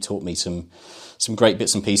he taught me some great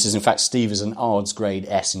bits and pieces. In fact, Steve is an ARDS Grade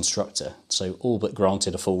S instructor, so all but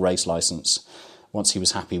granted a full race licence once he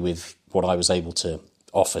was happy with what I was able to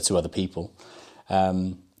offer to other people.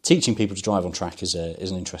 Teaching people to drive on track is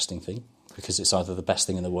an interesting thing, because it's either the best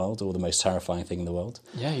thing in the world or the most terrifying thing in the world.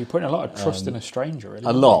 Yeah, you're putting a lot of trust in a stranger, really.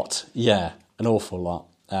 A lot, an awful lot.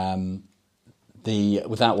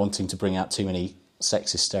 Without wanting to bring out too many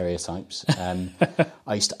sexist stereotypes,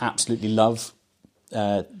 I used to absolutely love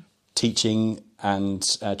teaching and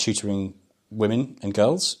tutoring women and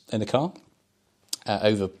girls in the car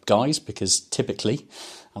over guys, because typically,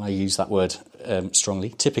 and I use that word strongly,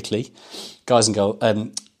 typically, girls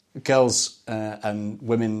and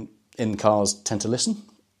women in cars tend to listen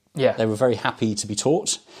Yeah. They were very happy to be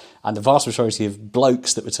taught. And the vast majority of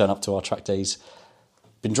blokes that would turn up to our track days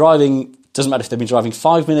been driving, doesn't matter if they've been driving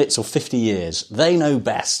 5 minutes or 50 years, they know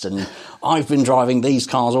best. And I've been driving these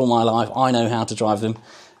cars all my life, I know how to drive them.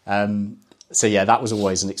 So yeah, that was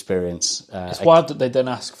always an experience. It's wild that they don't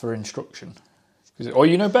ask for instruction. Or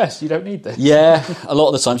you know best, you don't need this. Yeah, a lot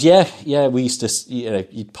of the times. Yeah. We used to,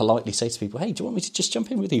 you'd politely say to people, "Hey, do you want me to just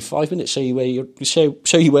jump in with you 5 minutes, show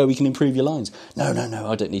you where we can improve your lines?" No,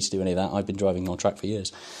 I don't need to do any of that. I've been driving on track for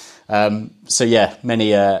years. So yeah,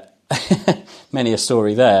 many a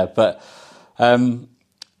story there. But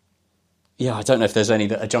yeah, I don't know if there's any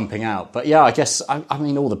that are jumping out. But yeah, I guess I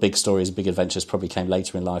mean all the big stories, big adventures probably came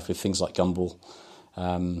later in life with things like Gumball.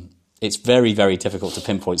 It's very, very difficult to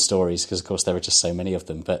pinpoint stories because, of course, there are just so many of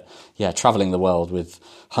them. But, yeah, travelling the world with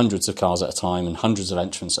hundreds of cars at a time and hundreds of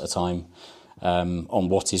entrants at a time on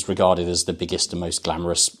what is regarded as the biggest and most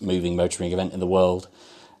glamorous moving motoring event in the world.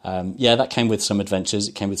 Yeah, that came with some adventures.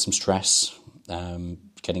 It came with some stress,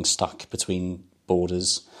 getting stuck between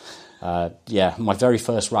borders. Yeah, my very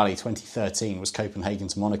first rally, 2013, was Copenhagen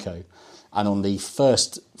to Monaco. And on the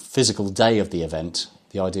first physical day of the event,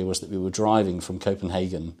 the idea was that we were driving from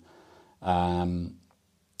Copenhagen.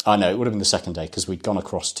 I know it would have been the second day because we'd gone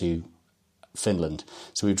across to Finland.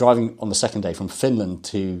 So we were driving on the second day from Finland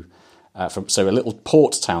to a little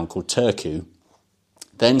port town called Turku,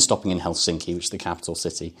 then stopping in Helsinki, which is the capital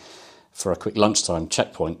city, for a quick lunchtime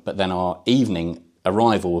checkpoint. But then our evening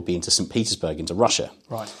arrival would be into St. Petersburg, into Russia.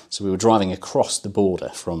 Right. So we were driving across the border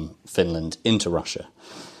from Finland into Russia.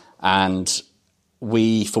 And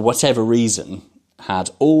we, for whatever reason,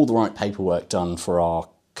 had all the right paperwork done for our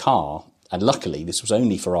car, and luckily this was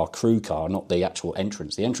only for our crew car, not the actual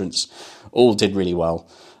entrance. The entrance all did really well.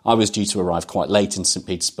 I was due to arrive quite late in St.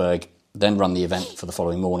 Petersburg, then run the event for the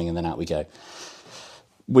following morning, and then out we go.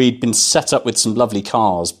 We'd been set up with some lovely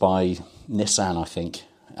cars by Nissan, I think,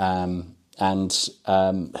 and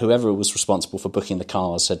whoever was responsible for booking the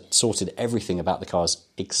cars had sorted everything about the cars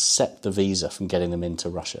except the visa from getting them into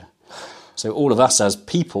Russia. So all of us as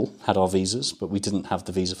people had our visas, but we didn't have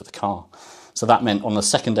the visa for the car. So that meant on the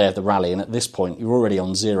second day of the rally, and at this point you were already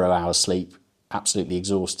on 0 hours sleep, absolutely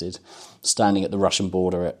exhausted, standing at the Russian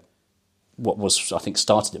border at what was, I think,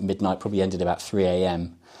 started at midnight, probably ended about 3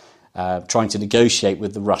 a.m., trying to negotiate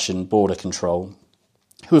with the Russian border control,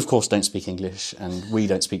 who of course don't speak English, and we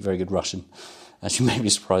don't speak very good Russian, as you may be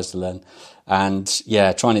surprised to learn. And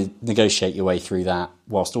yeah, trying to negotiate your way through that,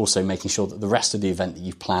 whilst also making sure that the rest of the event that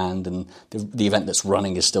you've planned and the event that's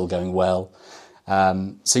running is still going well.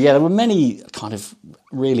 So yeah, there were many kind of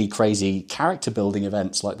really crazy character building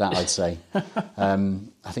events like that, I'd say.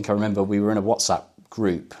 I think I remember we were in a WhatsApp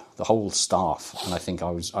group, the whole staff, and I think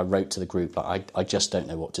I wrote to the group, like, I just don't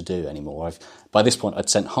know what to do anymore. By this point, I'd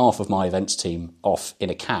sent half of my events team off in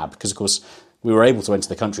a cab, because of course we were able to enter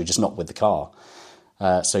the country, just not with the car.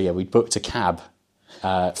 So yeah, we booked a cab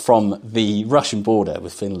from the Russian border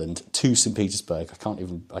with Finland to St. Petersburg.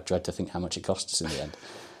 I dread to think how much it cost us in the end.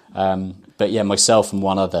 But yeah, myself and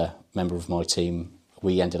one other member of my team,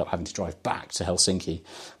 we ended up having to drive back to Helsinki,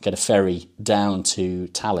 get a ferry down to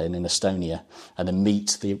Tallinn in Estonia, and then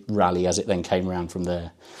meet the rally as it then came around from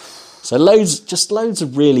there. So loads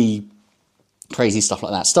of really crazy stuff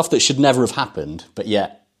like that. Stuff that should never have happened, but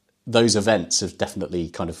yet those events have definitely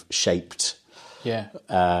kind of shaped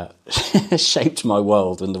my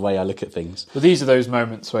world and the way I look at things. But these are those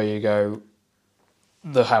moments where you go,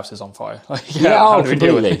 the house is on fire.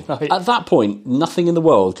 Completely. At that point, nothing in the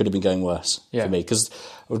world could have been going worse for me, because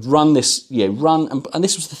I would run this, and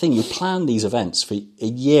this was the thing, you plan these events for a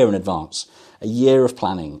year in advance, a year of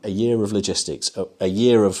planning, a year of logistics, a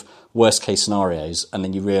year of worst case scenarios, and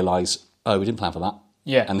then you realise, oh, we didn't plan for that.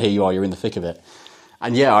 Yeah. And here you are, you're in the thick of it.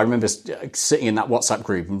 And yeah, I remember sitting in that WhatsApp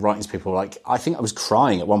group and writing to people, like, I think I was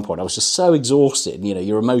crying at one point. I was just so exhausted,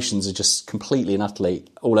 your emotions are just completely and utterly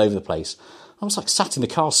all over the place. I was like sat in the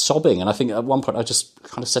car sobbing, and I think at one point I just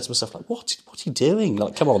kind of said to myself, like, what are you doing?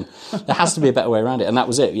 Like, come on, there has to be a better way around it. And that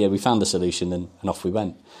was it. Yeah, we found the solution and off we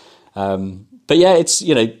went. But yeah, it's,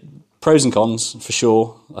 pros and cons for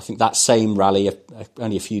sure. I think that same rally,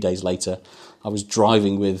 only a few days later, I was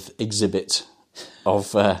driving with Exhibit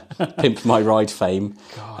of Pimp My Ride fame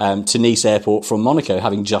to Nice Airport from Monaco,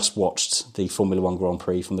 having just watched the Formula One Grand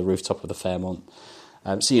Prix from the rooftop of the Fairmont.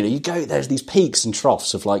 So, you go, there's these peaks and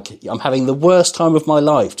troughs of like, I'm having the worst time of my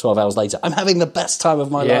life. 12 hours later, I'm having the best time of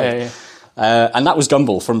my life. Yeah. And that was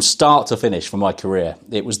Gumball from start to finish for my career.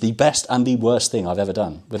 It was the best and the worst thing I've ever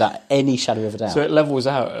done, without any shadow of a doubt. So it levels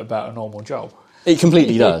out about a normal job. It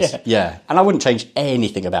completely does, yeah. And I wouldn't change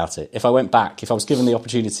anything about it. If I went back, if I was given the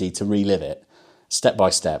opportunity to relive it, step by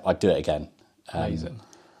step, I'd do it again. Amazing.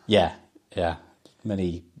 Yeah, yeah.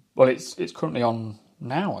 Many. Well, it's currently on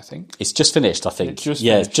now, I think. It's just finished, I think.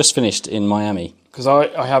 It's just finished in Miami. Because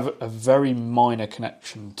I have a very minor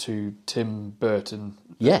connection to Tim Burton.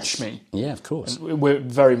 Yes. Shmee. Yeah, of course. And we're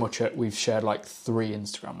very much we've shared like 3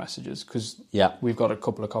 Instagram messages because we've got a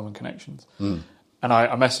couple of common connections. And I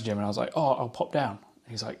messaged him and I was like, "Oh, I'll pop down."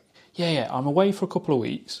 And he's like, "Yeah, I'm away for a couple of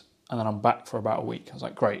weeks and then I'm back for about a week." I was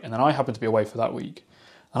like, "Great." And then I happened to be away for that week.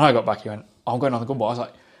 And I got back, he went, "I'm going on the gumball." I was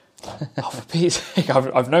like, "Oh, for Pete's sake."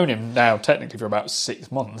 I've known him now technically for about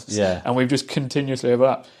 6 months. Yeah. And we've just continuously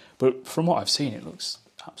overlapped. But from what I've seen, it looks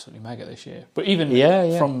absolutely mega this year. But even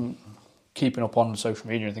from keeping up on social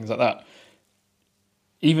media and things like that,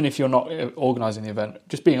 even if you're not organising the event,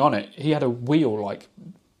 just being on it, he had a wheel like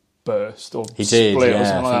burst or he split did, or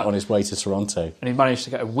something like that on his way to Toronto. And he managed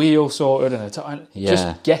to get a wheel sorted and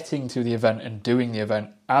just getting to the event and doing the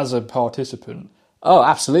event as a participant. Oh,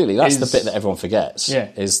 absolutely. That's the bit that everyone forgets.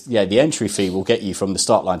 Yeah. The entry fee will get you from the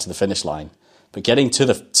start line to the finish line. But getting to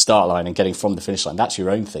the start line and getting from the finish line, that's your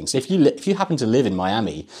own thing. So if you happen to live in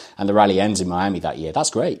Miami and the rally ends in Miami that year, that's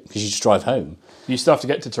great because you just drive home. You still have to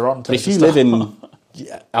get to Toronto. But if you live in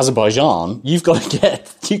Azerbaijan, you've got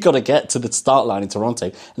to get to the start line in Toronto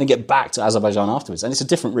and then get back to Azerbaijan afterwards. And it's a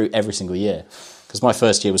different route every single year. Because my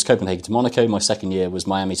first year was Copenhagen to Monaco, my second year was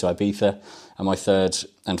Miami to Ibiza, and my third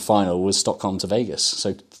and final was Stockholm to Vegas.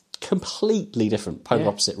 So completely different, polar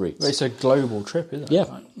opposite routes. It's a global trip, isn't it?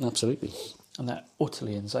 Yeah, absolutely. And they're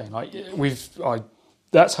utterly insane. Like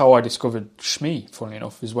that's how I discovered Shmee, funnily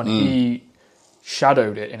enough, is when he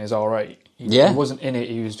shadowed it in his R8. He wasn't in it,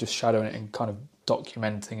 he was just shadowing it and kind of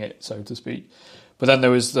documenting it, so to speak. But then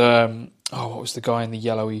there was what was the guy in the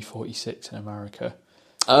yellow E46 in America?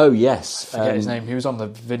 Oh, yes. I forget his name. He was on the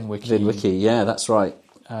VinWiki. VinWiki, yeah, that's right.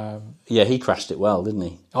 He crashed it well, didn't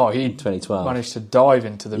he? Oh, he 2012. Managed to dive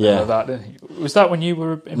into the middle of that, didn't he? Was that when you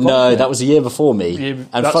were involved? No, that was a year before me. And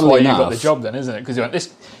that's why you got the job then, isn't it? Because you went,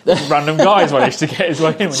 this random guy's managed to get his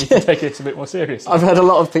way in when you can take it a bit more seriously. I've heard a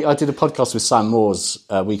lot of people. I did a podcast with Sam Moores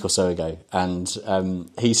a week or so ago, and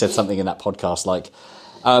he said something in that podcast like,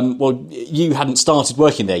 well, you hadn't started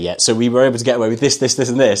working there yet, so we were able to get away with this,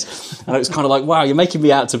 and this. And it was kind of like, wow, you're making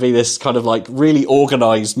me out to be this kind of like really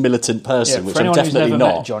organised, militant person, which I'm definitely who's never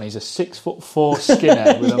not. Met John, he's a 6'4"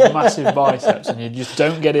 skinhead with a massive biceps, and you just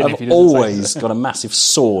don't get in if he doesn't. I've always got a massive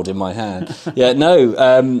sword in my hand. Yeah,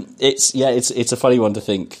 no, it's a funny one to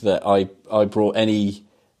think that I brought any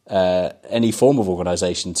form of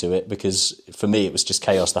organisation to it, because for me it was just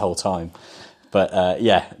chaos the whole time. But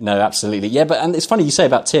no, absolutely. Yeah, and it's funny you say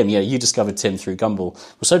about Tim. You discovered Tim through Gumball.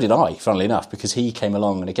 Well, so did I, funnily enough, because he came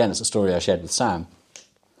along, and again, it's a story I shared with Sam.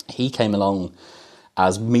 He came along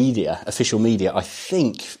as official media, I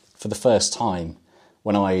think, for the first time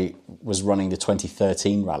when I was running the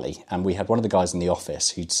 2013 rally, and we had one of the guys in the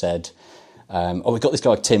office who'd said, we've got this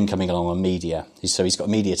guy Tim coming along on media. So he's got a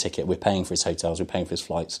media ticket. We're paying for his hotels. We're paying for his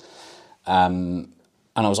flights. And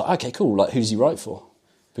I was like, okay, cool. Like, who does he write for?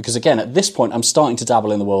 Because again, at this point, I'm starting to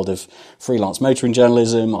dabble in the world of freelance motoring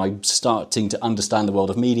journalism. I'm starting to understand the world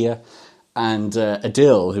of media. And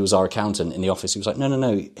Adil, who was our accountant in the office, he was like,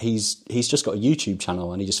 no, he's just got a YouTube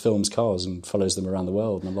channel and he just films cars and follows them around the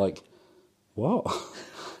world. And I'm like, what?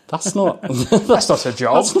 That's not that's not a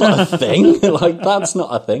job. That's not a thing. That's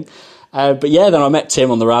not a thing. But yeah, then I met Tim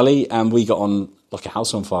on the rally and we got on like a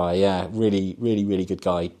house on fire. Yeah, really, really, really good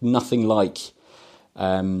guy. Nothing like,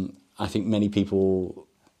 I think many people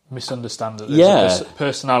misunderstand that there's a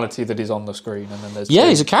personality that is on the screen, and then there's Tim.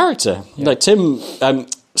 He's a character. Yeah. Like Tim,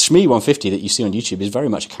 Shmee 150 that you see on YouTube is very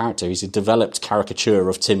much a character. He's a developed caricature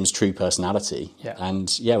of Tim's true personality. Yeah.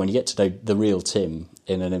 And when you get to know the real Tim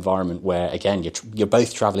in an environment where, again, you're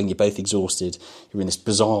both travelling, you're both exhausted, you're in this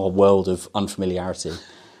bizarre world of unfamiliarity.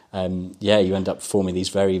 You end up forming these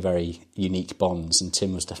very, very unique bonds, and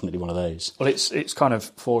Tim was definitely one of those. Well, it's kind of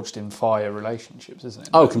forged in fire relationships, isn't it?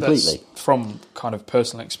 Oh, completely. That's from kind of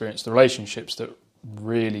personal experience, the relationships that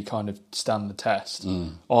really kind of stand the test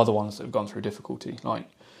are the ones that have gone through difficulty. Like,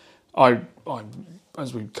 I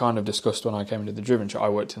as we kind of discussed when I came into the Driven Show, I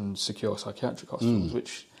worked in secure psychiatric hospitals,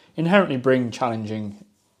 which inherently bring challenging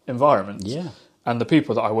environments. Yeah. And the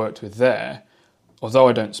people that I worked with there, although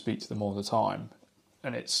I don't speak to them all the time,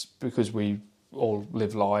 and it's because we all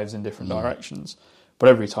live lives in different directions. But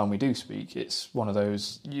every time we do speak, it's one of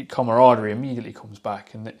those, your camaraderie immediately comes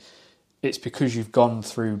back, and it's because you've gone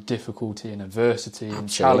through difficulty and adversity and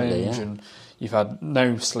challenge, and you've had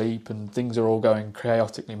no sleep, and things are all going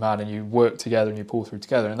chaotically mad, and you work together and you pull through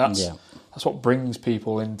together, and that's what brings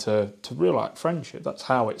people into real like friendship. That's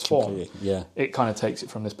how it's formed. Yeah. It kind of takes it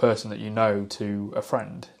from this person that you know to a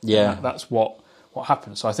friend. Yeah. That's what what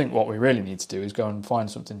happens. So I think what we really need to do is go and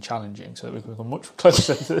find something challenging so that we can become much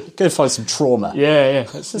closer to... Go find some trauma. Yeah.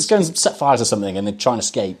 Let's go and set fire to something and then try and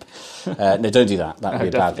escape. No, don't do that. That would be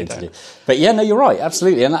a bad thing to do. But yeah, no, you're right,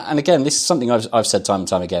 absolutely. And again, this is something I've said time and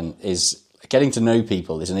time again, is getting to know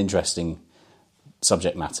people is an interesting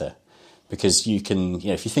subject matter, because you can,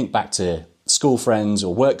 if you think back to school friends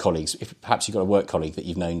or work colleagues, if perhaps you've got a work colleague that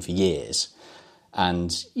you've known for years,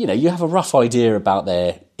 and, you have a rough idea about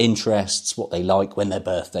their interests, what they like, when their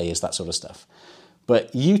birthday is, that sort of stuff.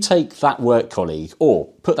 But you take that work colleague, or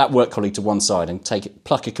put that work colleague to one side and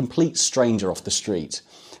pluck a complete stranger off the street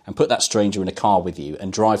and put that stranger in a car with you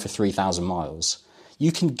and drive for 3,000 miles,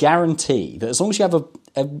 you can guarantee that as long as you have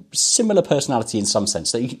a similar personality in some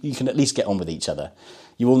sense, that you can at least get on with each other,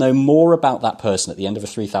 you will know more about that person at the end of a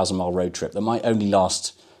 3,000-mile road trip that might only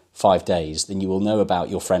last 5 days than you will know about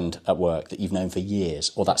your friend at work that you've known for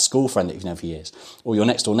years, or that school friend that you've known for years, or your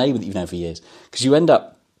next door neighbour that you've known for years. Because you end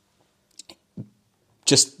up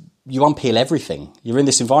you unpeel everything. You're in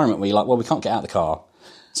this environment where you're like, well, we can't get out of the car,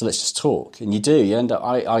 so let's just talk. And you do. You end up.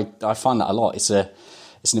 I find that a lot. It's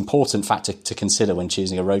an important factor to consider when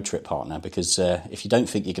choosing a road trip partner, because if you don't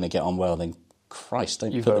think you're going to get on well, then Christ,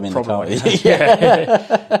 don't put them in the car.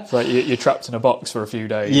 It's like you're trapped in a box for a few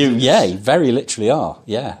days. You very literally are.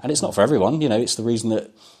 Yeah, and it's not for everyone. It's the reason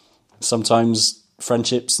that sometimes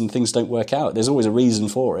friendships and things don't work out. There's always a reason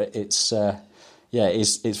for it. It's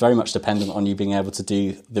very much dependent on you being able to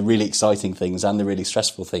do the really exciting things and the really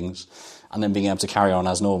stressful things, and then being able to carry on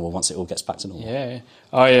as normal once it all gets back to normal. Yeah,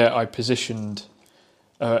 I positioned.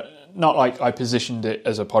 Not like I positioned it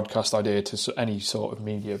as a podcast idea to any sort of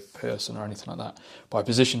media person or anything like that, but I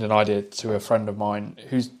positioned an idea to a friend of mine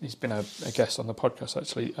he's been a guest on the podcast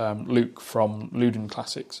actually, Luke from Luden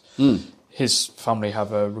Classics. His family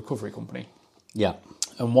have a recovery company. Yeah.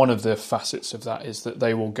 And one of the facets of that is that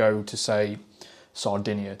they will go to, say,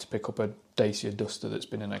 Sardinia to pick up a Dacia Duster that's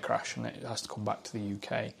been in a crash and it has to come back to the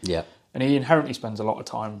UK. Yeah. And he inherently spends a lot of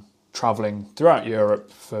time travelling throughout Europe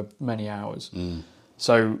for many hours.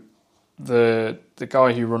 So the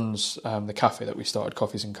guy who runs the cafe that we started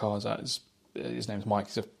Coffees and Cars at, his name's Mike,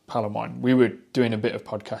 he's a pal of mine. We were doing a bit of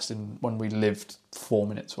podcasting when we lived 4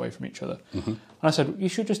 minutes away from each other. And I said, you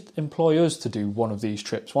should just employ us to do one of these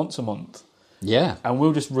trips once a month. Yeah. And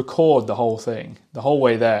we'll just record the whole thing, the whole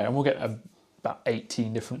way there, and we'll get about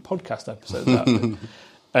 18 different podcast episodes out of it.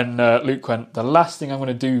 And Luke went, the last thing I'm going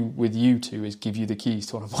to do with you two is give you the keys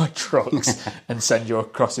to one of my trucks and send you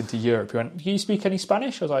across into Europe. He went, do you speak any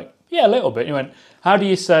Spanish? I was like, yeah, a little bit. He went, how do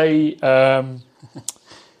you say, can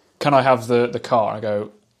I have the car? I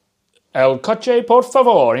go, el coche, por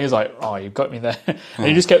favor. And he was like, oh, you've got me there. And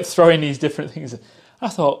he just kept throwing these different things. I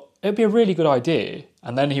thought, it'd be a really good idea.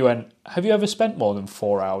 And then he went, have you ever spent more than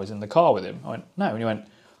 4 hours in the car with him? I went, no. And he went,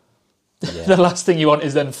 the last thing you want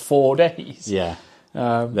is then 4 days. Yeah.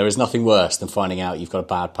 There is nothing worse than finding out you've got a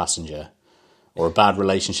bad passenger or a bad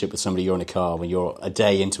relationship with somebody you're in a car when you're a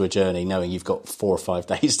day into a journey knowing you've got 4 or 5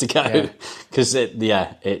 days to go. Because it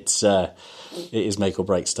is make or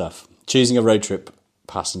break stuff. Choosing a road trip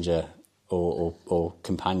passenger or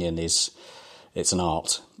companion it's an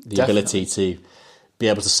art. The ability to be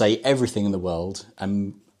able to say everything in the world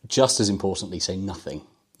and just as importantly say nothing.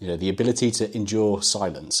 The ability to endure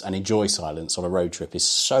silence and enjoy silence on a road trip is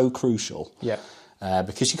so crucial. Yeah.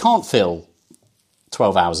 Because you can't fill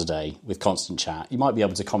 12 hours a day with constant chat. You might be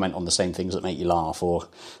able to comment on the same things that make you laugh or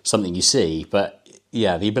something you see, but the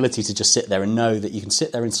ability to just sit there and know that you can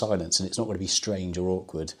sit there in silence and it's not going to be strange or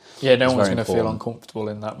awkward. Yeah, no one's going to feel uncomfortable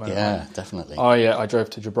in that moment. Yeah, definitely. I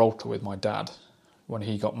drove to Gibraltar with my dad when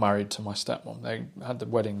he got married to my stepmom. They had the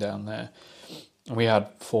wedding down there, and we had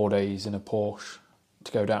 4 days in a Porsche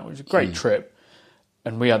to go down, which was a great trip.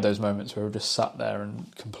 And we had those moments where we just sat there in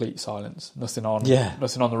complete silence, nothing on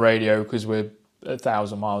the radio because we're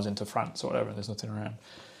 1,000 miles into France or whatever, and there's nothing around.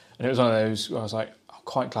 And it was one of those where I was like, I'm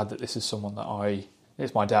quite glad that this is someone that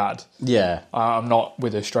it's my dad. Yeah. I'm not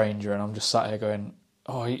with a stranger, and I'm just sat here going,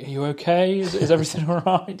 oh, are you okay? Is everything all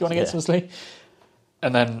right? Do you want to get some sleep?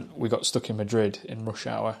 And then we got stuck in Madrid in rush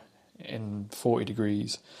hour in 40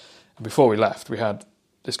 degrees. And before we left, we had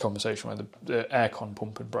this conversation where the aircon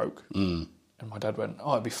pump had broke. And my dad went,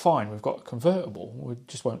 oh, it'd be fine. We've got a convertible. We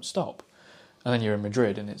just won't stop. And then you're in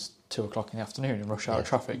Madrid and it's 2 o'clock in the afternoon in rush hour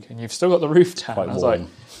traffic and you've still got the roof down. I was like,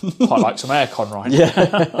 quite like some aircon right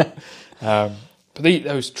now. But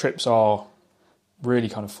those trips are really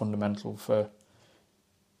kind of fundamental for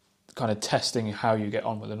kind of testing how you get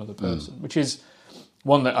on with another person, which is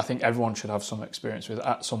one that I think everyone should have some experience with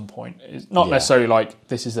at some point. It's not necessarily like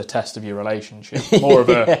this is a test of your relationship, more of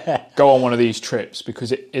a go on one of these trips,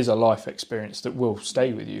 because it is a life experience that will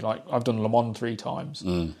stay with you. Like I've done Le Mans 3 times,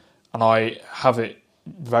 and I have it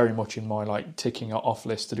very much in my like ticking off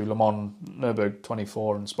list to do Le Mans, Nürburgring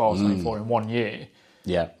 24 and Spa 24 in 1 year.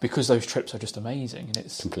 Yeah. Because those trips are just amazing, and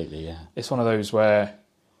it's completely, it's one of those where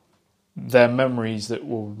they're memories that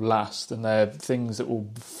will last, and they're things that will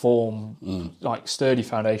form like sturdy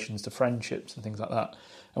foundations to friendships and things like that.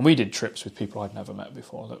 And we did trips with people I'd never met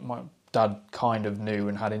before that my dad kind of knew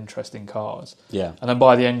and had interest in cars. Yeah. And then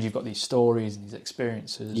by the end, you've got these stories and these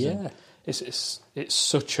experiences. Yeah. And it's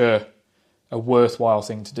such a worthwhile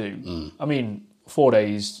thing to do. I mean, 4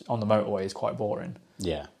 days on the motorway is quite boring.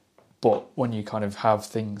 Yeah. But when you kind of have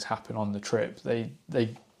things happen on the trip, they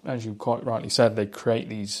as you quite rightly said, they create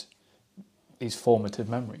these formative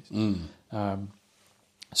memories.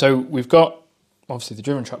 So we've got obviously the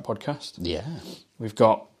Driven Track podcast. Yeah. We've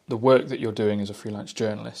got the work that you're doing as a freelance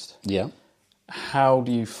journalist. Yeah. How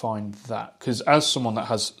do you find that? Because as someone that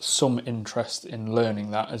has some interest in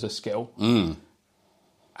learning that as a skill,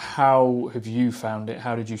 how have you found it?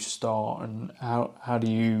 How did you start? And how do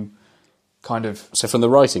you kind of... So from the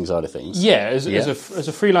writing side of things? Yeah, as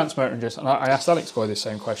a freelance motoring journalist, and I asked Alex Goy this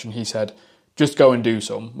same question. He said, just go and do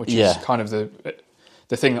some, which is kind of the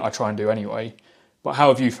thing that I try and do anyway. But how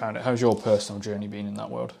have you found it? How's your personal journey been in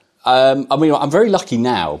that world? I mean, I'm very lucky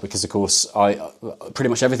now because, of course, pretty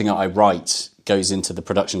much everything that I write goes into the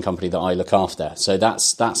production company that I look after. So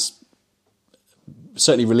that's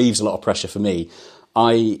certainly relieves a lot of pressure for me.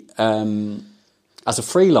 As a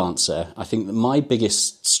freelancer, I think that my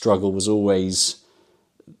biggest struggle was always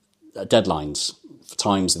deadlines,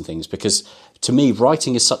 times and things, because to me,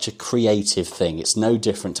 writing is such a creative thing. It's no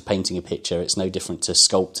different to painting a picture. It's no different to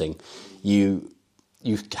sculpting. You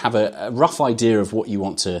have a rough idea of what you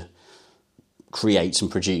want to create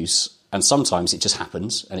and produce, and sometimes it just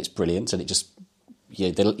happens and it's brilliant, and it just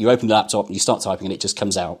you open the laptop and you start typing and it just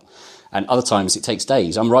comes out. And other times it takes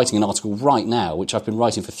days. I'm writing an article right now, which I've been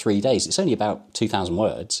writing for 3 days. It's only about 2,000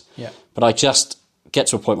 words. Yeah. But I just get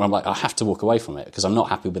to a point where I'm like, I have to walk away from it because I'm not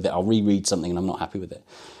happy with it. I'll reread something and I'm not happy with it.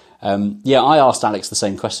 I asked Alex the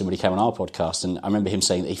same question when he came on our podcast, and I remember him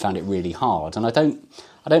saying that he found it really hard. And I don't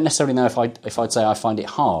necessarily know if I'd say I find it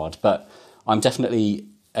hard, but I'm definitely,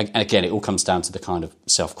 again, it all comes down to the kind of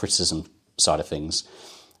self-criticism side of things.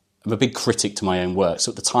 I'm a big critic to my own work.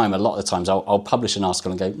 So at the time, a lot of the times I'll publish an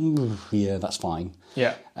article and go, yeah, that's fine.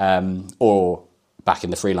 Yeah. Or back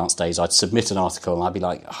in the freelance days, I'd submit an article and I'd be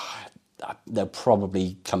like, they'll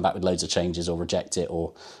probably come back with loads of changes or reject it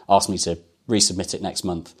or ask me to resubmit it next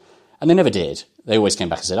month. And they never did. They always came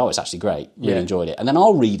back and said, oh, it's actually great. Really enjoyed it. And then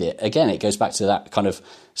I'll read it. Again, it goes back to that kind of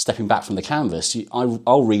stepping back from the canvas.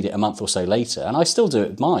 I'll read it a month or so later, and I still do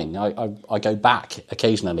it with mine. I go back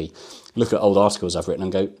occasionally, look at old articles I've written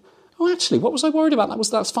and go, oh, actually, what was I worried about?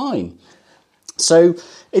 That's fine. So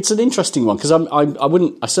it's an interesting one because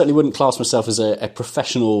I certainly wouldn't class myself as a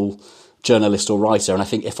professional journalist or writer. And I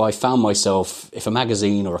think if a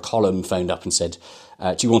magazine or a column phoned up and said,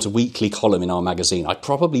 do you want a weekly column in our magazine? I'd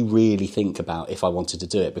probably really think about if I wanted to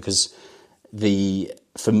do it, because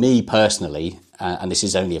for me personally, and this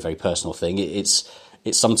is only a very personal thing, it's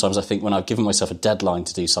sometimes I think when I've given myself a deadline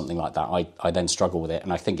to do something like that, I then struggle with it,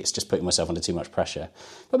 and I think it's just putting myself under too much pressure.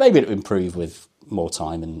 But maybe it'll improve with more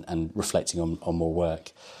time and reflecting on more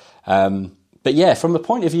work. But yeah, from the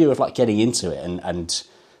point of view of like getting into it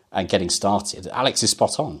and getting started, Alex is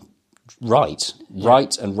spot on. Write. Even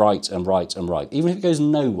if it goes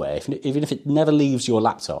nowhere, even if it never leaves your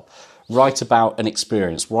laptop, write about an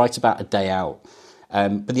experience, write about a day out.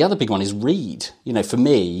 But the other big one is read. For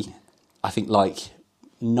me, I think like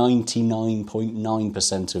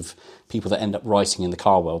 99.9% of people that end up writing in the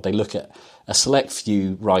car world, they look at a select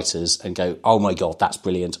few writers and go, oh my God, that's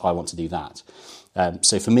brilliant, I want to do that.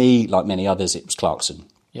 So for me, like many others, it was Clarkson.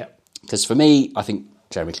 Yeah. Because for me, I think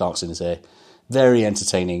Jeremy Clarkson is a very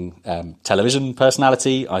entertaining television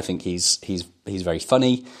personality. I think he's very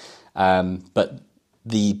funny. But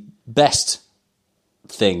the best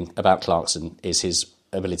thing about Clarkson is his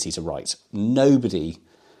ability to write. Nobody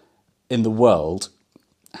in the world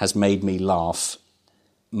has made me laugh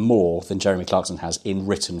more than Jeremy Clarkson has in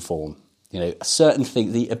written form. A certain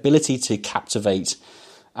thing, the ability to captivate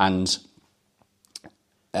and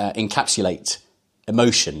encapsulate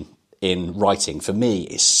emotion in writing, for me,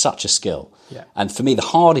 is such a skill. Yeah. And for me, the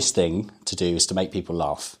hardest thing to do is to make people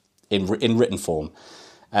laugh in written form.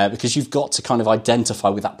 Because you've got to kind of identify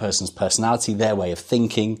with that person's personality, their way of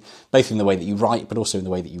thinking, both in the way that you write, but also in the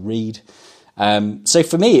way that you read. So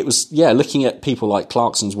for me, it was, looking at people like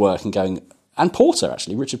Clarkson's work and going, and Porter,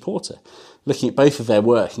 actually, Richard Porter, looking at both of their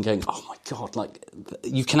work and going, oh my God, like,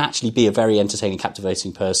 you can actually be a very entertaining,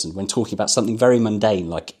 captivating person when talking about something very mundane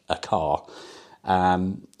like a car.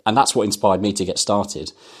 And that's what inspired me to get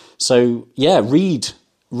started. So, yeah, read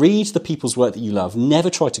the people's work that you love. Never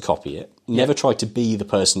try to copy it. Never try to be the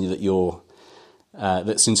person that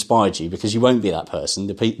that's inspired you, because you won't be that person.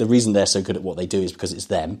 The reason they're so good at what they do is because it's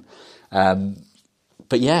them.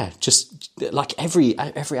 But yeah, just like every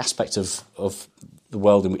aspect of the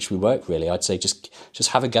world in which we work, really, I'd say just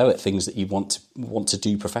have a go at things that you want to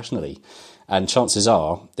do professionally. And chances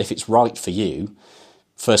are, if it's right for you,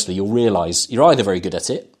 firstly, you'll realise you're either very good at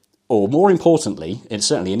it, or more importantly, and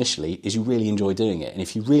certainly initially, is you really enjoy doing it. And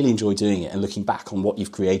if you really enjoy doing it and looking back on what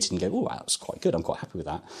you've created and go, oh, that was quite good, I'm quite happy with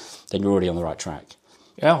that, then you're already on the right track.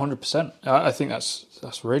 Yeah, 100%. I think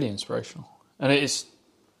that's really inspirational. And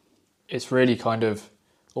it's really kind of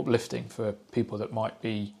uplifting for people that might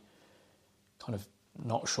be kind of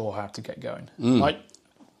not sure how to get going. Like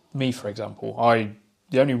me, for example,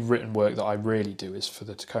 the only written work that I really do is for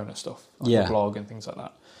the Tacona stuff, like the blog and things like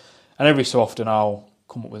that. And every so often I'll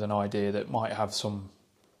come up with an idea that might have some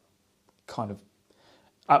kind of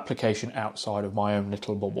application outside of my own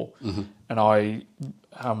little bubble. And I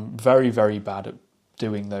am very, very bad at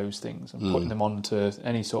doing those things and putting them onto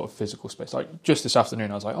any sort of physical space. Like just this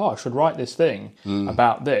afternoon I was like, oh, I should write this thing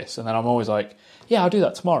about this, and then I'm always like, yeah, I'll do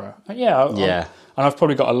that tomorrow. And and I've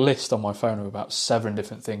probably got a list on my phone of about 7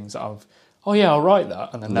 different things that I'll write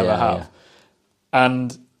that, and then never have.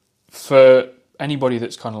 And for anybody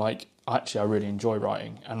that's kind of like, actually I really enjoy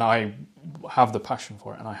writing and I have the passion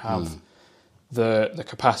for it and I have the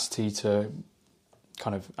capacity to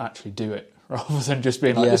kind of actually do it rather than just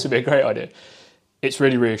being like, this would be a great idea. It's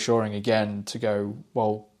really reassuring again to go,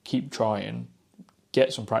 well, keep trying,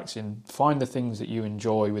 get some practice in, find the things that you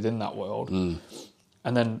enjoy within that world.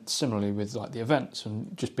 And then similarly with like the events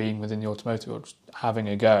and just being within the automotive world, just having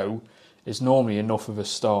a go is normally enough of a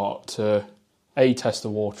start to test the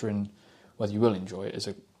water in whether you will enjoy it as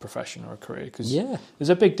a profession or a career. Because there's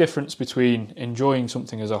a big difference between enjoying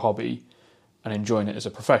something as a hobby and enjoying it as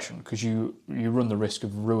a profession, because you run the risk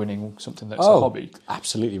of ruining something that's a hobby.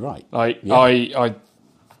 Absolutely right. Like I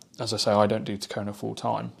as I say, I don't do Tacona full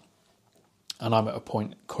time, and I'm at a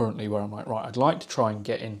point currently where I'm like, right, I'd like to try and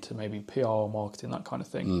get into maybe PR or marketing, that kind of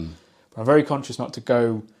thing. But I'm very conscious not to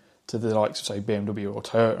go to the likes of say BMW or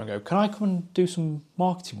Toyota and go, can I come and do some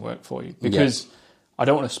marketing work for you? Because I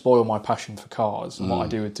don't want to spoil my passion for cars and what I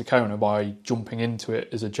do with Tacona by jumping into it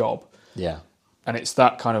as a job. And it's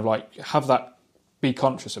that kind of like, be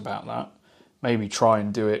conscious about that. Maybe try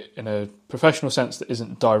and do it in a professional sense that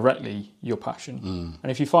isn't directly your passion.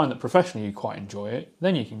 And if you find that professionally you quite enjoy it,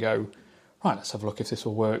 then you can go, right, let's have a look if this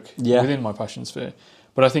will work within my passion sphere.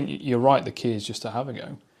 But I think you're right, the key is just to have a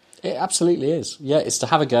go. It absolutely is. Yeah, it's to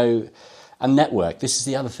have a go and network. This is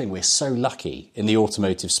the other thing. We're so lucky in the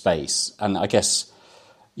automotive space. And I guess,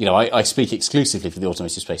 I speak exclusively for the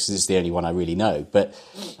automotive space because it's the only one I really know. But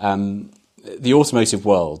the automotive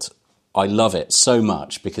world, I love it so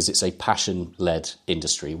much because it's a passion-led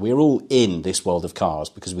industry. We're all in this world of cars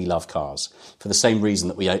because we love cars, for the same reason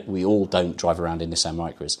that we all don't drive around in Nissan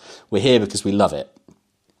Micras. We're here because we love it.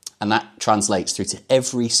 And that translates through to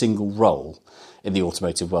every single role in the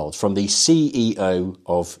automotive world, from the CEO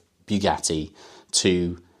of Bugatti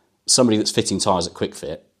to somebody that's fitting tyres at Quick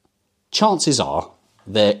Fit. Chances are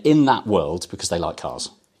they're in that world because they like cars.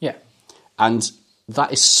 Yeah. And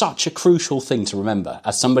that is such a crucial thing to remember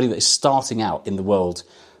as somebody that is starting out in the world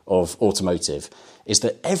of automotive, is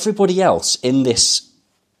that everybody else in this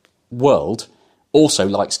world also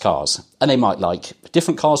likes cars. And they might like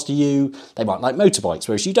different cars to you. They might like motorbikes,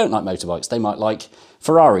 whereas you don't like motorbikes. They might like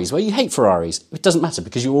Ferraris, where you hate Ferraris. It doesn't matter,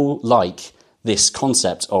 because you all like this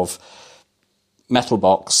concept of metal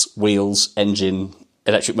box, wheels, engine,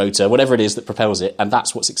 electric motor, whatever it is that propels it, and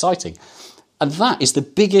that's what's exciting. And that is the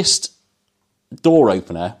biggest door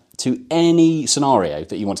opener to any scenario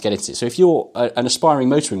that you want to get into. So if you're an aspiring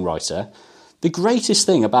motoring writer, the greatest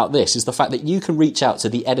thing about this is the fact that you can reach out to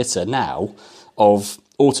the editor now of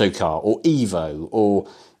Autocar or Evo or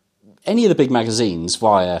any of the big magazines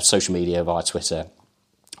via social media, via Twitter.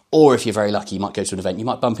 Or if you're very lucky, you might go to an event, you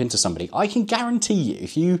might bump into somebody. I can guarantee you,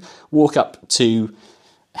 if you walk up to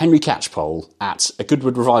Henry Catchpole at a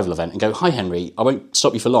Goodwood Revival event and go, "Hi Henry, I won't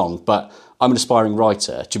stop you for long, but I'm an aspiring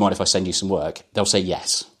writer. Do you mind if I send you some work?" They'll say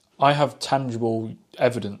yes. I have tangible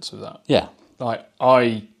evidence of that. Yeah. Like,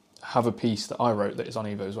 I have a piece that I wrote that is on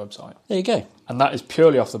Evo's website. There you go. And that is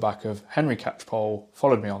purely off the back of Henry Catchpole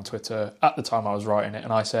followed me on Twitter at the time I was writing it,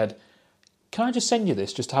 and I said, "Can I just send you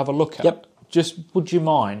this just to have a look at?" Yep. just would you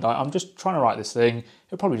mind? I'm just trying to write this thing.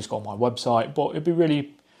 It'll probably just go on my website, but it'd be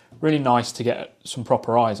really, really nice to get some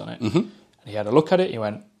proper eyes on it. Mm-hmm. And he had a look at it. He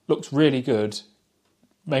went, looks really good.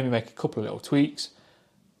 Maybe make a couple of little tweaks.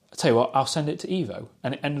 I tell you what, I'll send it to Evo,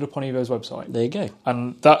 and it ended up on Evo's website. There you go.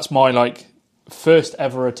 And that's my first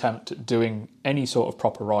ever attempt at doing any sort of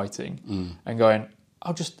proper writing, and going,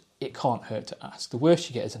 it can't hurt to ask. The worst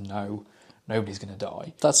you get is a no. Nobody's going to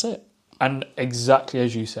die. That's it. And exactly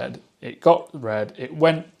as you said, it got read. It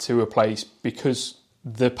went to a place because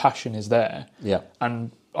the passion is there. Yeah.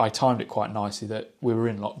 And I timed it quite nicely that we were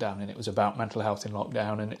in lockdown, and it was about mental health in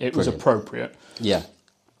lockdown, and it was appropriate. Yeah.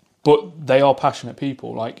 But they are passionate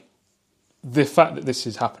people. The fact that this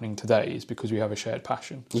is happening today is because we have a shared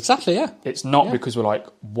passion. Exactly, yeah. It's not because we're like,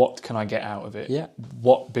 what can I get out of it? Yeah.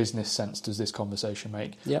 What business sense does this conversation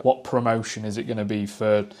make? Yeah. What promotion is it going to be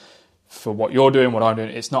for what you're doing, what I'm doing?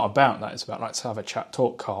 It's not about that. It's about let's have a chat,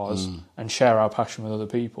 talk cars, and share our passion with other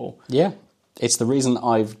people. Yeah. It's the reason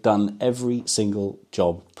I've done every single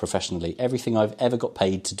job professionally. Everything I've ever got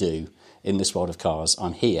paid to do in this world of cars,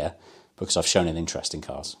 I'm here because I've shown an interest in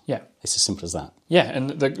cars. Yeah. It's as simple as that. Yeah,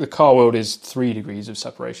 and the car world is 3 degrees of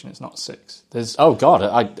separation. It's not 6. Oh, God.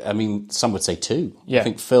 I mean, some would say 2. Yeah. I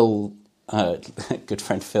think Phil, good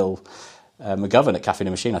friend Phil McGovern at Cafe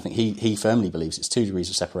and Machine, I think he firmly believes it's 2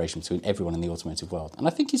 degrees of separation between everyone in the automotive world. And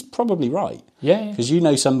I think he's probably right. Yeah. Because you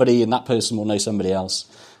know somebody and that person will know somebody else.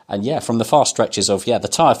 And yeah, from the far stretches of, the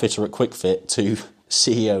tyre fitter at Quick Fit to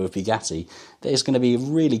CEO of Bugatti, there's going to be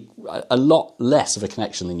really a lot less of a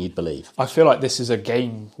connection than you'd believe. I feel like this is a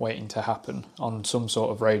game waiting to happen on some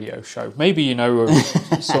sort of radio show. Maybe you know of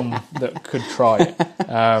some that could try it.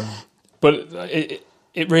 But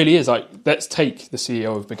it really is let's take the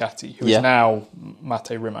CEO of Bugatti, who is now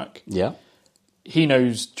Mate Rimac. Yeah. He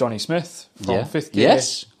knows Johnny Smith from Fifth Gear.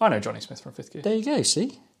 Yes. I know Johnny Smith from Fifth Gear. There you go,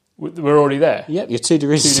 see? We're already there. Yep, you're 2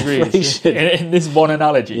 degrees of separation. In this one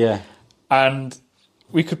analogy. Yeah. And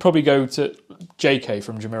we could probably go to JK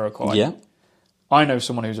from Jamiroquai. Yeah. I know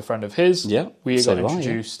someone who's a friend of his. Yeah. We got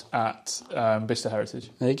introduced at Bicester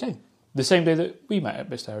Heritage. There you go. The same day that we met at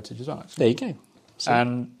Bicester Heritage as well, actually. There you go. So.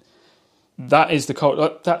 And that is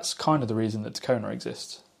that's kind of the reason that Tacona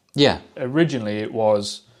exists. Yeah. Originally, it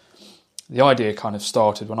was the idea kind of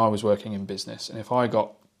started when I was working in business, and if I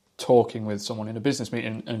got talking with someone in a business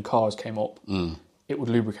meeting and cars came up, it would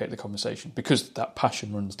lubricate the conversation because that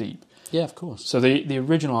passion runs deep. Yeah, of course. So the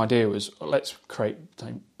original idea was, let's create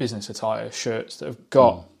business attire shirts that have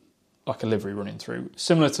got like a livery running through,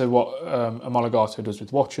 similar to what Omologato does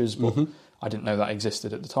with watches, but I didn't know that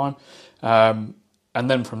existed at the time. And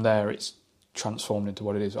then from there, it's transformed into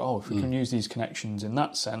what it is. Oh, if we can use these connections in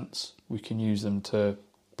that sense, we can use them to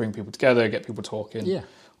bring people together, get people talking,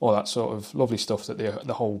 all that sort of lovely stuff that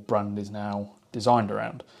the whole brand is now designed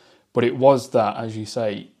around. But it was that, as you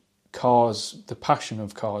say, cars, the passion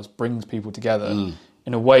of cars brings people together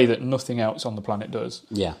in a way that nothing else on the planet does.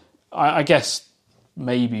 Yeah. I guess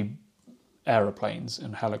maybe aeroplanes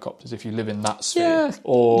and helicopters, if you live in that sphere,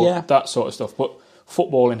 or that sort of stuff. But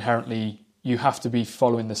football, inherently, you have to be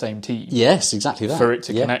following the same team. Yes, exactly that. For it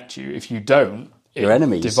to connect you. If you don't, your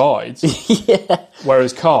enemies divides.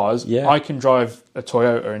 Whereas cars, I can drive a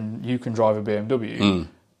Toyota and you can drive a BMW.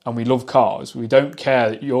 And we love cars. We don't care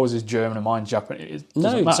that yours is German and mine's Japanese. It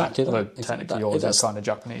doesn't matter. Exactly that. Although technically yours is kind of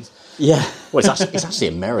Japanese. Yeah. Well, it's actually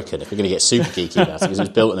American, if you're going to get super geeky about it, because it was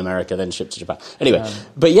built in America, then shipped to Japan. Anyway,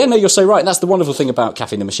 but you're so right. And that's the wonderful thing about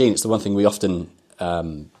Cafe in the Machine. It's the one thing we often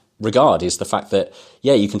regard is the fact that,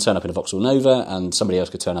 you can turn up in a Vauxhall Nova and somebody else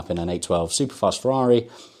could turn up in an 812 superfast Ferrari.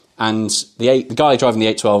 And the guy driving the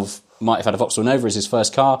 812 might have had a Vauxhall Nova as his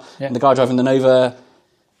first car. Yeah. And the guy driving the Nova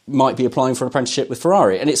might be applying for an apprenticeship with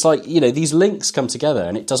Ferrari. And it's like, these links come together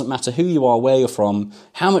and it doesn't matter who you are, where you're from,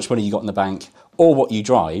 how much money you got in the bank, or what you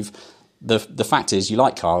drive. The fact is you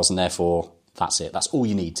like cars and therefore that's it. That's all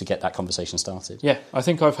you need to get that conversation started. Yeah, I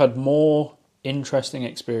think I've had more interesting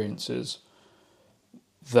experiences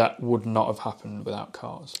that would not have happened without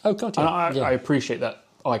cars. Oh, God, yeah. And I appreciate that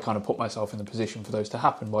I kind of put myself in the position for those to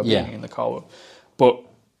happen by being in the car world. But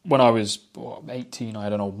when I was 18, I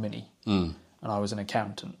had an old Mini. And I was an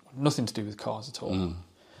accountant, nothing to do with cars at all. And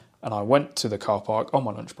I went to the car park on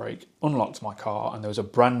my lunch break, unlocked my car, and there was a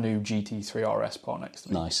brand new GT3 RS parked next to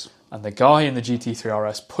me. Nice. And the guy in the GT3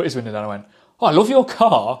 RS put his window down and went, "Oh, I love your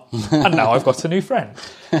car," and now I've got a new friend.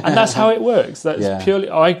 And that's how it works. That's purely.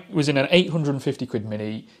 I was in an 850 quid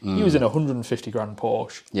Mini. He was in a 150 grand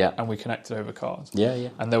Porsche. Yeah. And we connected over cars. Yeah, yeah.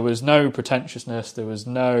 And there was no pretentiousness. There was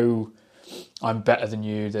no I'm better than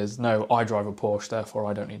you. There's no, I drive a Porsche, therefore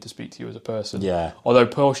I don't need to speak to you as a person. Yeah. Although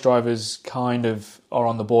Porsche drivers kind of are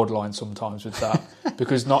on the borderline sometimes with that,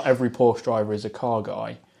 because not every Porsche driver is a car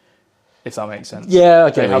guy, if that makes sense. Yeah, I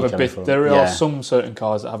get they where have you're a coming bit. from. There Yeah. are some certain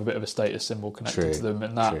cars that have a bit of a status symbol connected to them,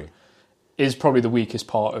 and that True. is probably the weakest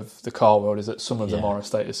part of the car world, is that some of them are a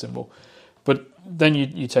status symbol. But then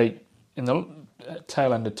you take, in the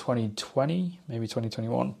tail end of 2020, maybe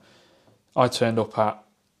 2021, I turned up at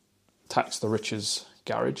Tax the Rich's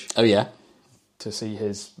garage. Oh, yeah? To see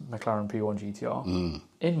his McLaren P1 GTR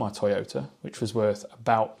in my Toyota, which was worth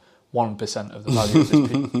about 1% of the value of this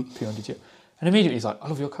P1 GTR. And immediately he's like, I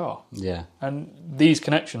love your car. Yeah. And these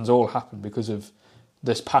connections all happen because of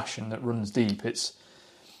this passion that runs deep. It's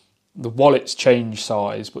the wallets change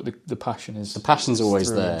size, but the passion is... The passion's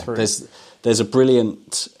always there. There's a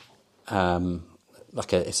brilliant,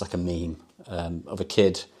 it's like a meme of a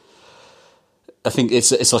kid. I think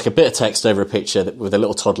it's like a bit of text over a picture with a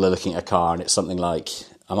little toddler looking at a car, and it's something like,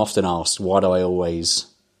 I'm often asked, why do I always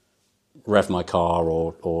rev my car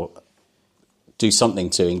or do something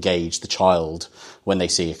to engage the child when they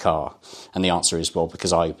see a car? And the answer is, well,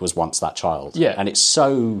 because I was once that child. Yeah. And it's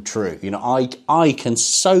so true. You know, I can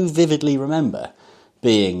so vividly remember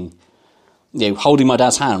being, holding my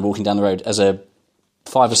dad's hand walking down the road as a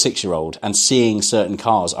 5 or 6 year old and seeing certain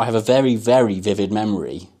cars. I have a very, very vivid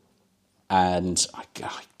memory. And I'm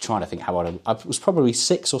trying to think how old I was, probably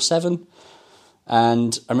 6 or 7.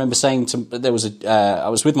 And I remember saying I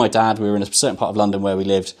was with my dad, we were in a certain part of London where we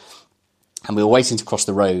lived, and we were waiting to cross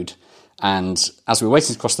the road. And as we were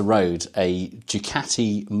waiting to cross the road, a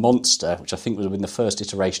Ducati Monster, which I think was in the first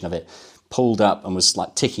iteration of it, pulled up and was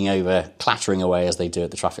like ticking over, clattering away as they do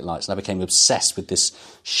at the traffic lights. And I became obsessed with this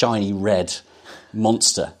shiny red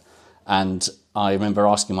Monster. And I remember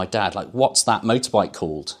asking my dad, like, what's that motorbike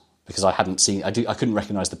called? Because I hadn't seen, I couldn't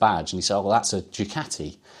recognise the badge. And he said, oh, well, that's a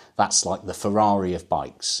Ducati. That's like the Ferrari of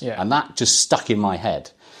bikes. Yeah. And that just stuck in my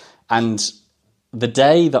head. And the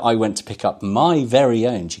day that I went to pick up my very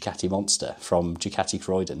own Ducati Monster from Ducati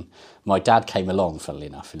Croydon, my dad came along, funnily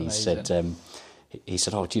enough, and he said,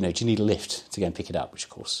 oh, do you need a lift to go and pick it up? Which, of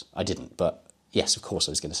course, I didn't. But yes, of course,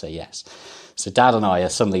 I was going to say yes. So Dad and I are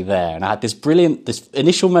suddenly there, and I had this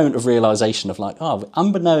initial moment of realisation of like, oh,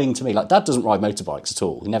 unbeknown to me, like Dad doesn't ride motorbikes at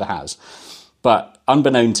all. He never has. But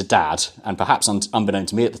unbeknown to Dad, and perhaps unbeknown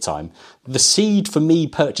to me at the time, the seed for me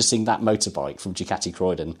purchasing that motorbike from Ducati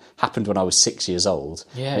Croydon happened when I was 6 years old.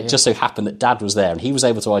 Yeah, it just so happened that Dad was there, and he was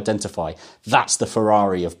able to identify that's the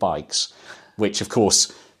Ferrari of bikes, which, of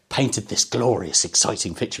course, painted this glorious,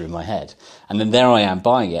 exciting picture in my head. And then there I am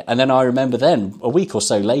buying it. And then I remember then, a week or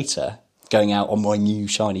so later, going out on my new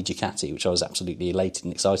shiny Ducati, which I was absolutely elated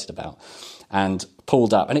and excited about, and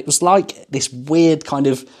pulled up. And it was like this weird kind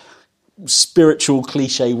of spiritual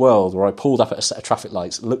cliche world where I pulled up at a set of traffic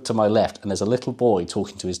lights, looked to my left, and there's a little boy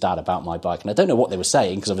talking to his dad about my bike. And I don't know what they were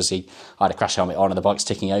saying, because obviously I had a crash helmet on and the bike's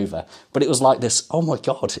ticking over. But it was like this, oh my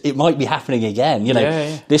God, it might be happening again.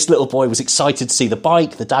 This little boy was excited to see the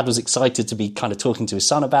bike. The dad was excited to be kind of talking to his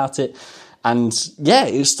son about it. And yeah,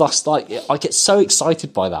 it was just like, I get so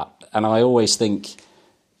excited by that. And I always think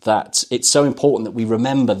that it's so important that we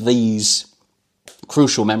remember these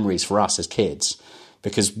crucial memories for us as kids,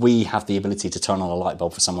 because we have the ability to turn on a light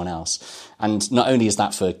bulb for someone else. And not only is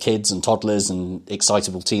that for kids and toddlers and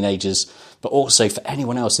excitable teenagers, but also for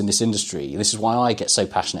anyone else in this industry. This is why I get so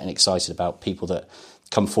passionate and excited about people that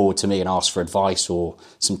come forward to me and ask for advice or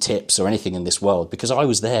some tips or anything in this world, because I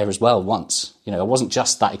was there as well once. I wasn't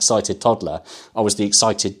just that excited toddler. I was the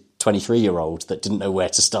excited 23-year-old that didn't know where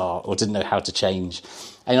to start or didn't know how to change.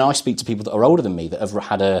 And I speak to people that are older than me that have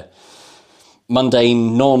had a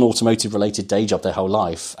mundane, non-automotive related day job their whole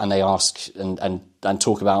life, and they ask and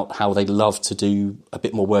talk about how they'd love to do a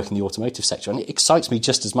bit more work in the automotive sector. And it excites me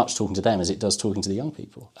just as much talking to them as it does talking to the young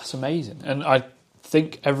people. That's amazing. And I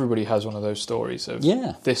think everybody has one of those stories of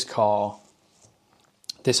this car,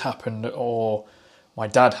 this happened, or my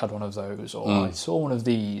dad had one of those, or I saw one of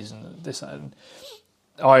these, and this. And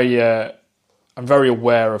I'm very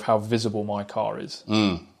aware of how visible my car is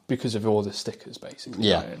because of all the stickers, basically.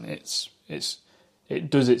 Yeah. Right? And it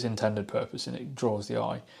does its intended purpose and it draws the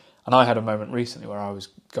eye. And I had a moment recently where I was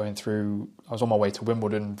on my way to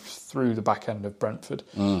Wimbledon through the back end of Brentford,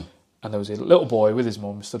 and there was a little boy with his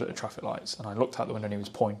mum stood at the traffic lights, and I looked out the window and he was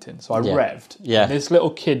pointing. So I revved. Yeah. And this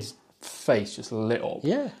little kid's face just lit up.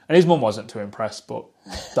 Yeah. And his mum wasn't too impressed, but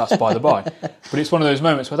that's by the by. But it's one of those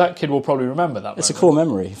moments where that kid will probably remember that It's moment. a core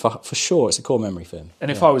memory, for sure. It's a core memory for him. And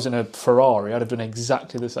if I was in a Ferrari, I'd have done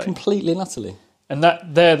exactly the same. Completely and utterly. And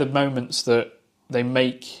they're the moments that they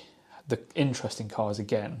make the interesting cars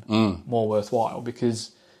again more worthwhile,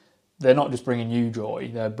 because they're not just bringing you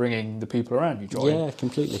joy, they're bringing the people around you joy. Yeah,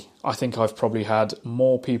 completely. I think I've probably had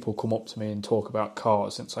more people come up to me and talk about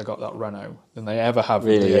cars since I got that Renault than they ever have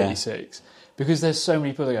with the 86. Because there's so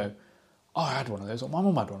many people that go, oh, I had one of those, or my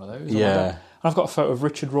mum had one of those. Yeah. And I've got a photo of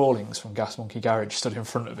Richard Rawlings from Gas Monkey Garage stood in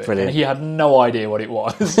front of it. Brilliant. And he had no idea what it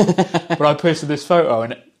was. But I posted this photo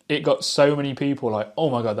and it got so many people like, oh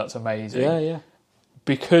my God, that's amazing. Yeah, yeah.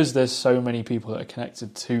 Because there's so many people that are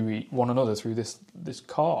connected to one another through this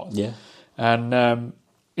car. Yeah. And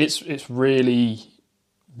it's really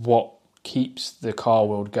what keeps the car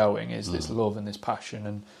world going is this love and this passion.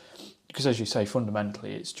 And because, as you say,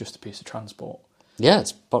 fundamentally, it's just a piece of transport. Yeah,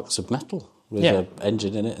 it's a box of metal with an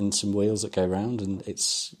engine in it and some wheels that go round, and it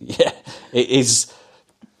is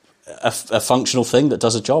a functional thing that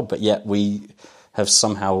does a job, but yet we have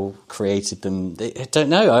somehow created them. I don't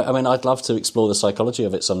know. I mean, I'd love to explore the psychology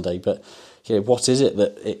of it someday, but what is it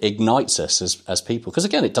that ignites us as people? Because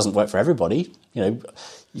again, it doesn't work for everybody. You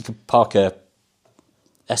could park a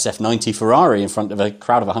SF90 Ferrari in front of a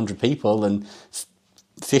crowd of 100 people and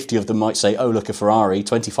 50 of them might say, oh, look, a Ferrari.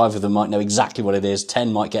 25 of them might know exactly what it is.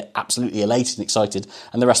 10 might get absolutely elated and excited.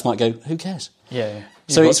 And the rest might go, who cares? Yeah.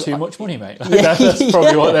 So it's too much money, mate. That's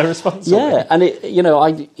probably what their response is. Yeah, and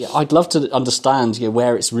I'd love to understand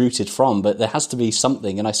where it's rooted from, but there has to be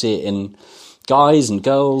something, and I see it in guys and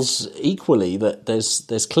girls equally, that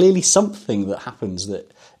there's clearly something that happens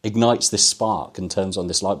that ignites this spark and turns on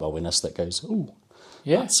this light bulb in us that goes, ooh,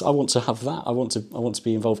 yeah, I want to have that. I want to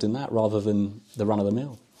be involved in that rather than the run of the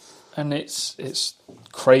mill. And it's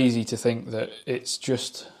crazy to think that it's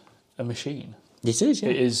just a machine. It is. Yeah.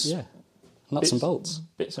 It is. Yeah. Nuts and bolts.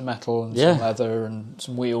 Bits of metal and some leather and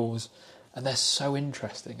some wheels. And they're so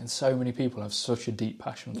interesting, and so many people have such a deep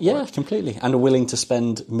passion for it. Yeah, completely. And are willing to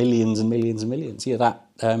spend millions and millions and millions. Yeah, that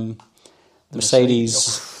the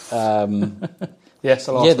Mercedes... the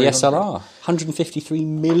SLR. Yeah, the SLR. 153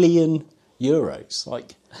 million euros.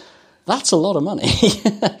 Like, that's a lot of money.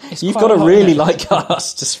 You've got to really like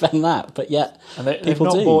cars to spend that, but yet they've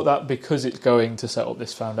not bought that because it's going to set up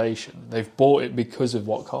this foundation. They've bought it because of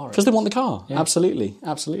what car it is. Because they want the car. Yeah. Absolutely.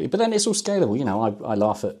 But then it's all scalable. I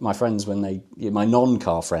laugh at my friends when my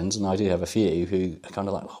non-car friends, and I do have a few, who are kind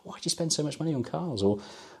of like, oh, why do you spend so much money on cars? Or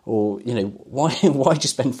why do you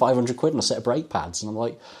spend 500 quid on a set of brake pads? And I'm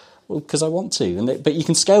like, well, because I want to. But you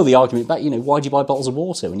can scale the argument back. Why do you buy bottles of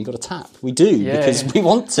water when you've got a tap? We do, because we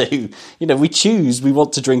want to. We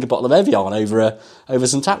want to drink a bottle of Evian over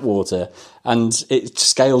some tap water. And it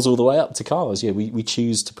scales all the way up to cars. Yeah, we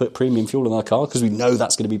choose to put premium fuel in our car because we know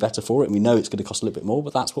that's going to be better for it, and we know it's going to cost a little bit more,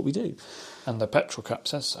 but that's what we do. And the petrol cap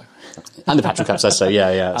says so.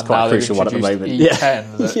 Yeah. It's quite a crucial one at the moment.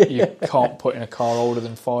 E10 that you can't put in a car older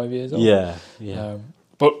than 5 years old. Yeah.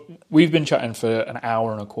 But we've been chatting for an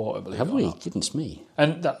hour and a quarter, believe it or not. Have we? Goodness me.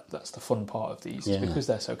 And that's the fun part of these, because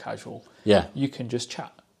they're so casual. Yeah. You can just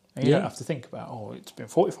chat. And you don't have to think about, it's been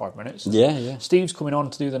 45 minutes. Yeah. Steve's coming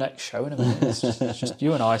on to do the next show in a minute. It's just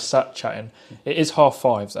you and I sat chatting. It is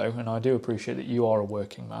 5:30 though, and I do appreciate that you are a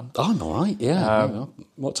working man. I'm all right, yeah.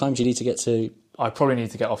 What time do you need to get to? I probably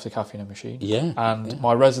need to get off the caffeine machine. Yeah. And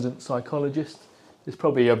my resident psychologist is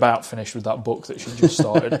probably about finished with that book that she just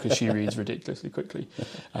started because she reads ridiculously quickly.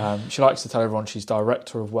 She likes to tell everyone she's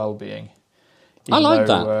Director of Wellbeing. I like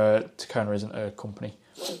that. Tacona isn't a company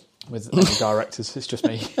with any directors, it's just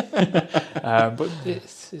me. But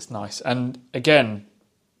it's nice. And again,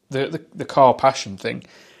 the car passion thing,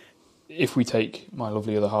 if we take my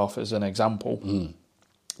lovely other half as an example,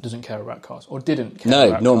 doesn't care about cars, or didn't care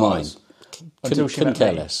about cars. No, nor mine. Until she couldn't met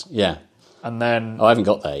care me. less, yeah. And then... I haven't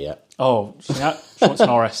got there yet. Oh, she wants an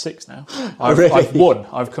RS6 now. I've won.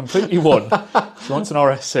 I've completely won. She wants an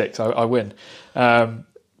RS6. I win.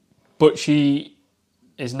 But she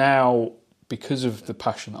is now, because of the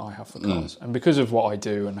passion that I have for cars, and because of what I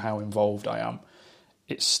do and how involved I am,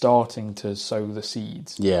 it's starting to sow the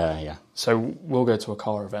seeds. Yeah. So we'll go to a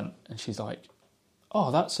car event, and she's like,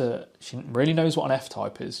 oh, she really knows what an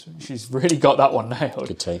F-Type is. She's really got that one nailed.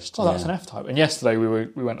 Good taste. Oh, that's an F-Type. And yesterday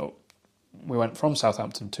we went from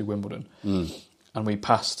Southampton to Wimbledon, and we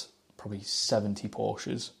passed probably 70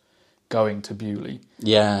 Porsches going to Bewley.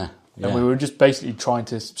 Yeah. And we were just basically trying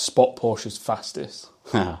to spot Porsche's fastest.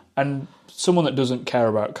 And someone that doesn't care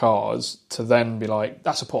about cars to then be like,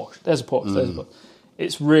 that's a Porsche, there's a Porsche, there's a Porsche.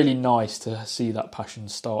 It's really nice to see that passion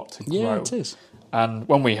start to grow. Yeah, it is. And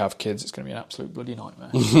when we have kids, it's going to be an absolute bloody nightmare.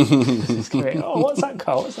 It's going to be, what's that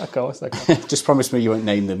car? Just promise me you won't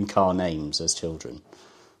name them car names as children.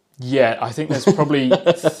 Yeah, I think there's probably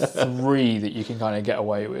 3 that you can kind of get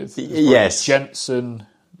away with. Yes. Jensen,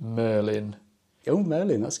 Merlin. Oh,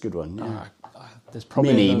 Merlin, that's a good one. Yeah. There's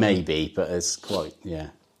probably Mini, maybe, but it's quite, yeah.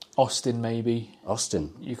 Austin, maybe.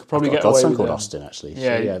 Austin. You could probably I've get got a away godson with called them. Austin, actually.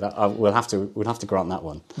 Yeah. So, yeah, we'll have to grant that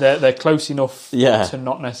one. They're close enough Yeah. to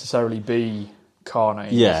not necessarily be car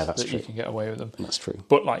names. Yeah, that's that true. You can get away with them. That's true.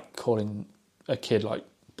 But like calling a kid like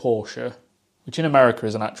Portia, which in America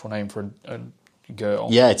is an actual name for a girl.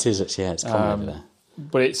 Yeah, it is. It's common over there.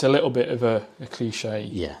 But it's a little bit of a cliche.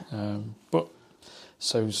 Yeah. But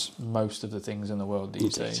so's most of the things in the world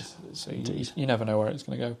these Indeed. days. So you never know where it's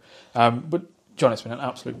going to go. But John, it's been an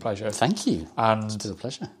absolute pleasure. Thank you. And It's a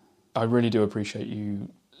pleasure. I really do appreciate you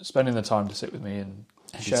spending the time to sit with me and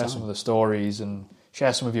share Anytime. some of the stories and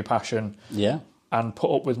share some of your passion Yeah. and put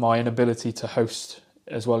up with my inability to host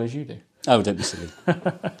as well as you do. Oh, don't be silly.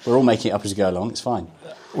 We're all making it up as we go along. It's fine.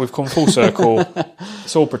 We've come full circle.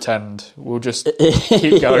 It's all pretend. We'll just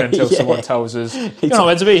keep going until someone tells us, you're not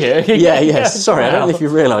meant to be here. Yeah. Sorry, I don't know if you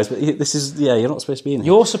realise, but this is, you're not supposed to be in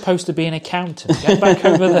here. You're supposed to be an accountant. Get back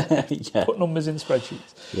over there. Yeah. Put numbers in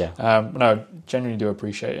spreadsheets. Yeah. No, genuinely do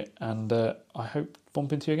appreciate it. And I hope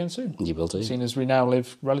bump into you again soon. You will do. Seeing as we now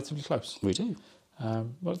live relatively close. We do.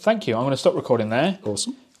 Well, thank you. I'm going to stop recording there.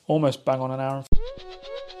 Awesome. Almost bang on an hour.